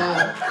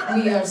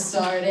we are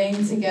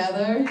starting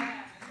together.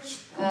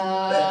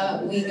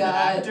 We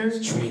got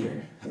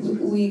Traitor.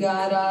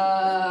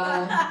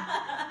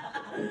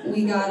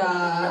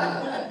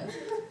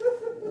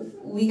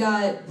 we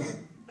got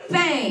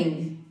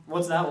Bang.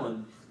 What's that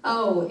one?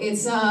 Oh,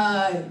 it's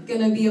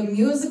gonna be a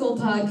musical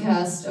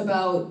podcast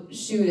about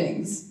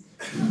shootings.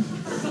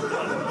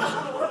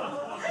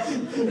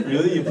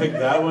 Really? You picked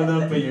that one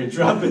up, but you're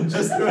dropping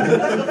just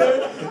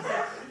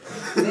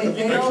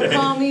They don't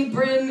call me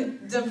Bryn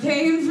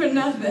DePayne for Do you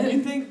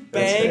nothing. think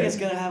That's Bang fair. is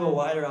gonna have a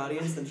wider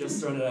audience than just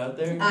throwing it out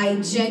there? I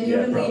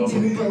genuinely Yeah,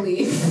 do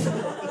believe it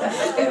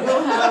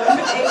will have a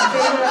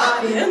bigger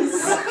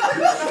audience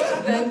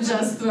than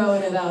just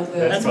throwing it out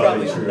there. That's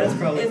probably true. That's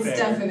probably It's fair.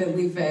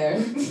 definitely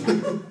fair.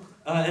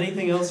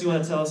 Anything else you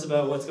want to tell us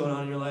about what's going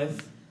on in your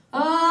life?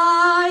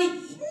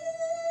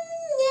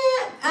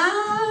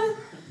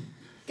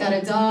 Got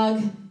a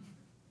dog,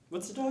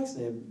 What's the dog's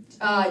name?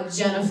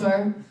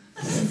 Jennifer.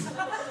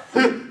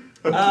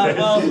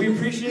 Well, we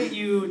appreciate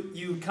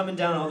you coming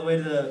down all the way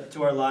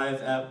to our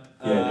live app.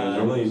 Yeah, no,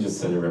 normally you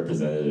just send a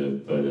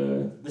representative, but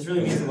This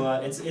really means a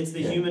lot. It's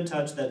the Yeah. human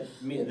touch that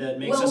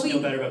makes Well, us we-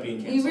 feel better about being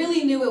We canceled.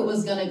 really knew it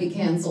was gonna be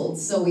canceled,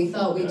 so we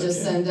thought we'd just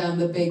Okay. send down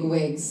the big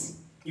wigs.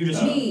 You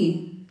just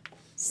Me,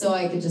 so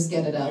I could just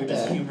get it out you're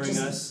just there. humoring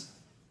Just us.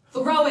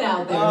 throw it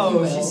out there, if Oh, you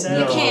will. she said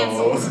You're it.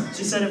 canceled.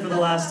 She said it for the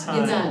last time.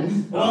 You're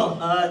done. Well,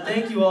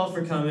 thank you all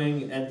for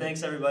coming, and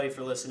thanks everybody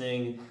for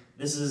listening.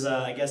 This is,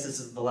 I guess, this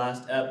is the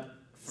last ep.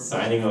 For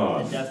signing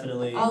off.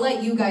 Definitely. I'll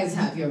let you guys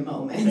have your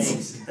moment.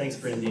 Thanks,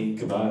 Brindy.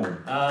 Goodbye.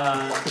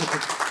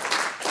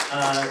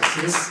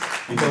 So this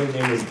You thought her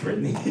name was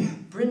Brittany?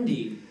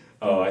 Brindy.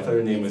 Oh, I thought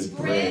her name was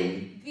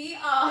Bryn.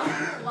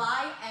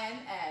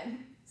 BRYNN.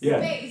 Yeah.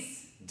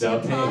 Space. Da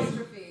Payne.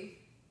 Apostrophe.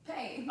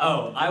 Pain.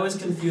 Oh, I was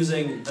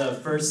confusing the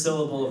first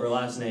syllable of her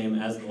last name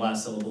as the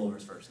last syllable of her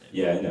first name.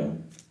 Yeah, I know.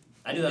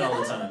 I do that all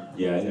the time.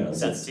 Yeah, I know.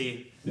 Sets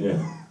T. Yeah.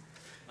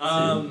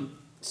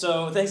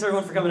 So thanks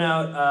everyone for coming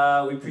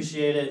out. We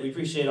appreciate it. We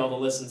appreciate all the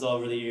listens all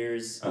over the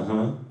years.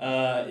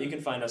 Uh-huh. You can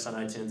find us on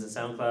iTunes and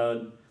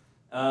SoundCloud.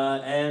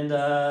 And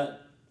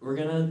we're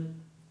gonna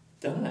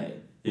die.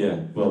 Yeah,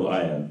 well,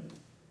 I am.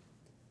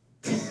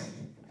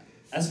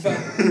 As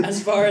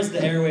far as the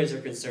airwaves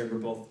are concerned, we're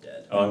both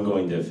dead. Oh, I'm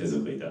going to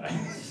physically die.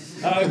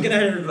 Good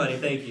night, everybody.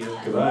 Thank you.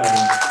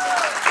 Goodbye.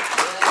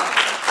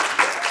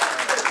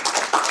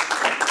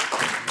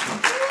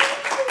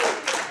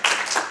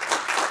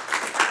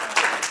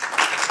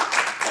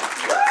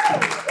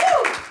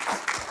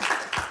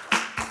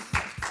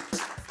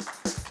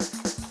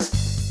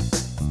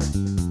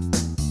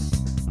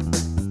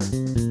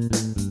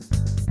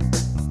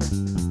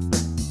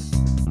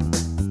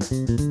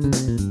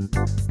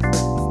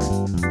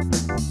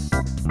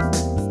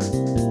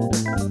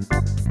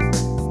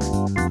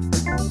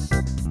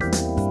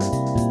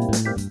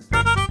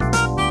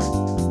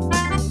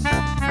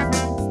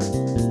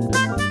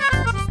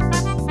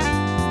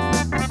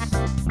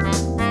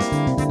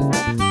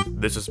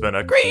 This has been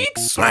a Greek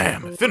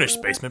Slam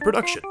Finished Basement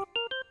production.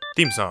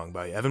 Theme song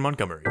by Evan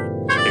Montgomery.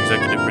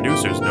 Executive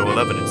producers Noah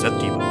Levin and Seth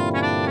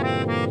Tebow.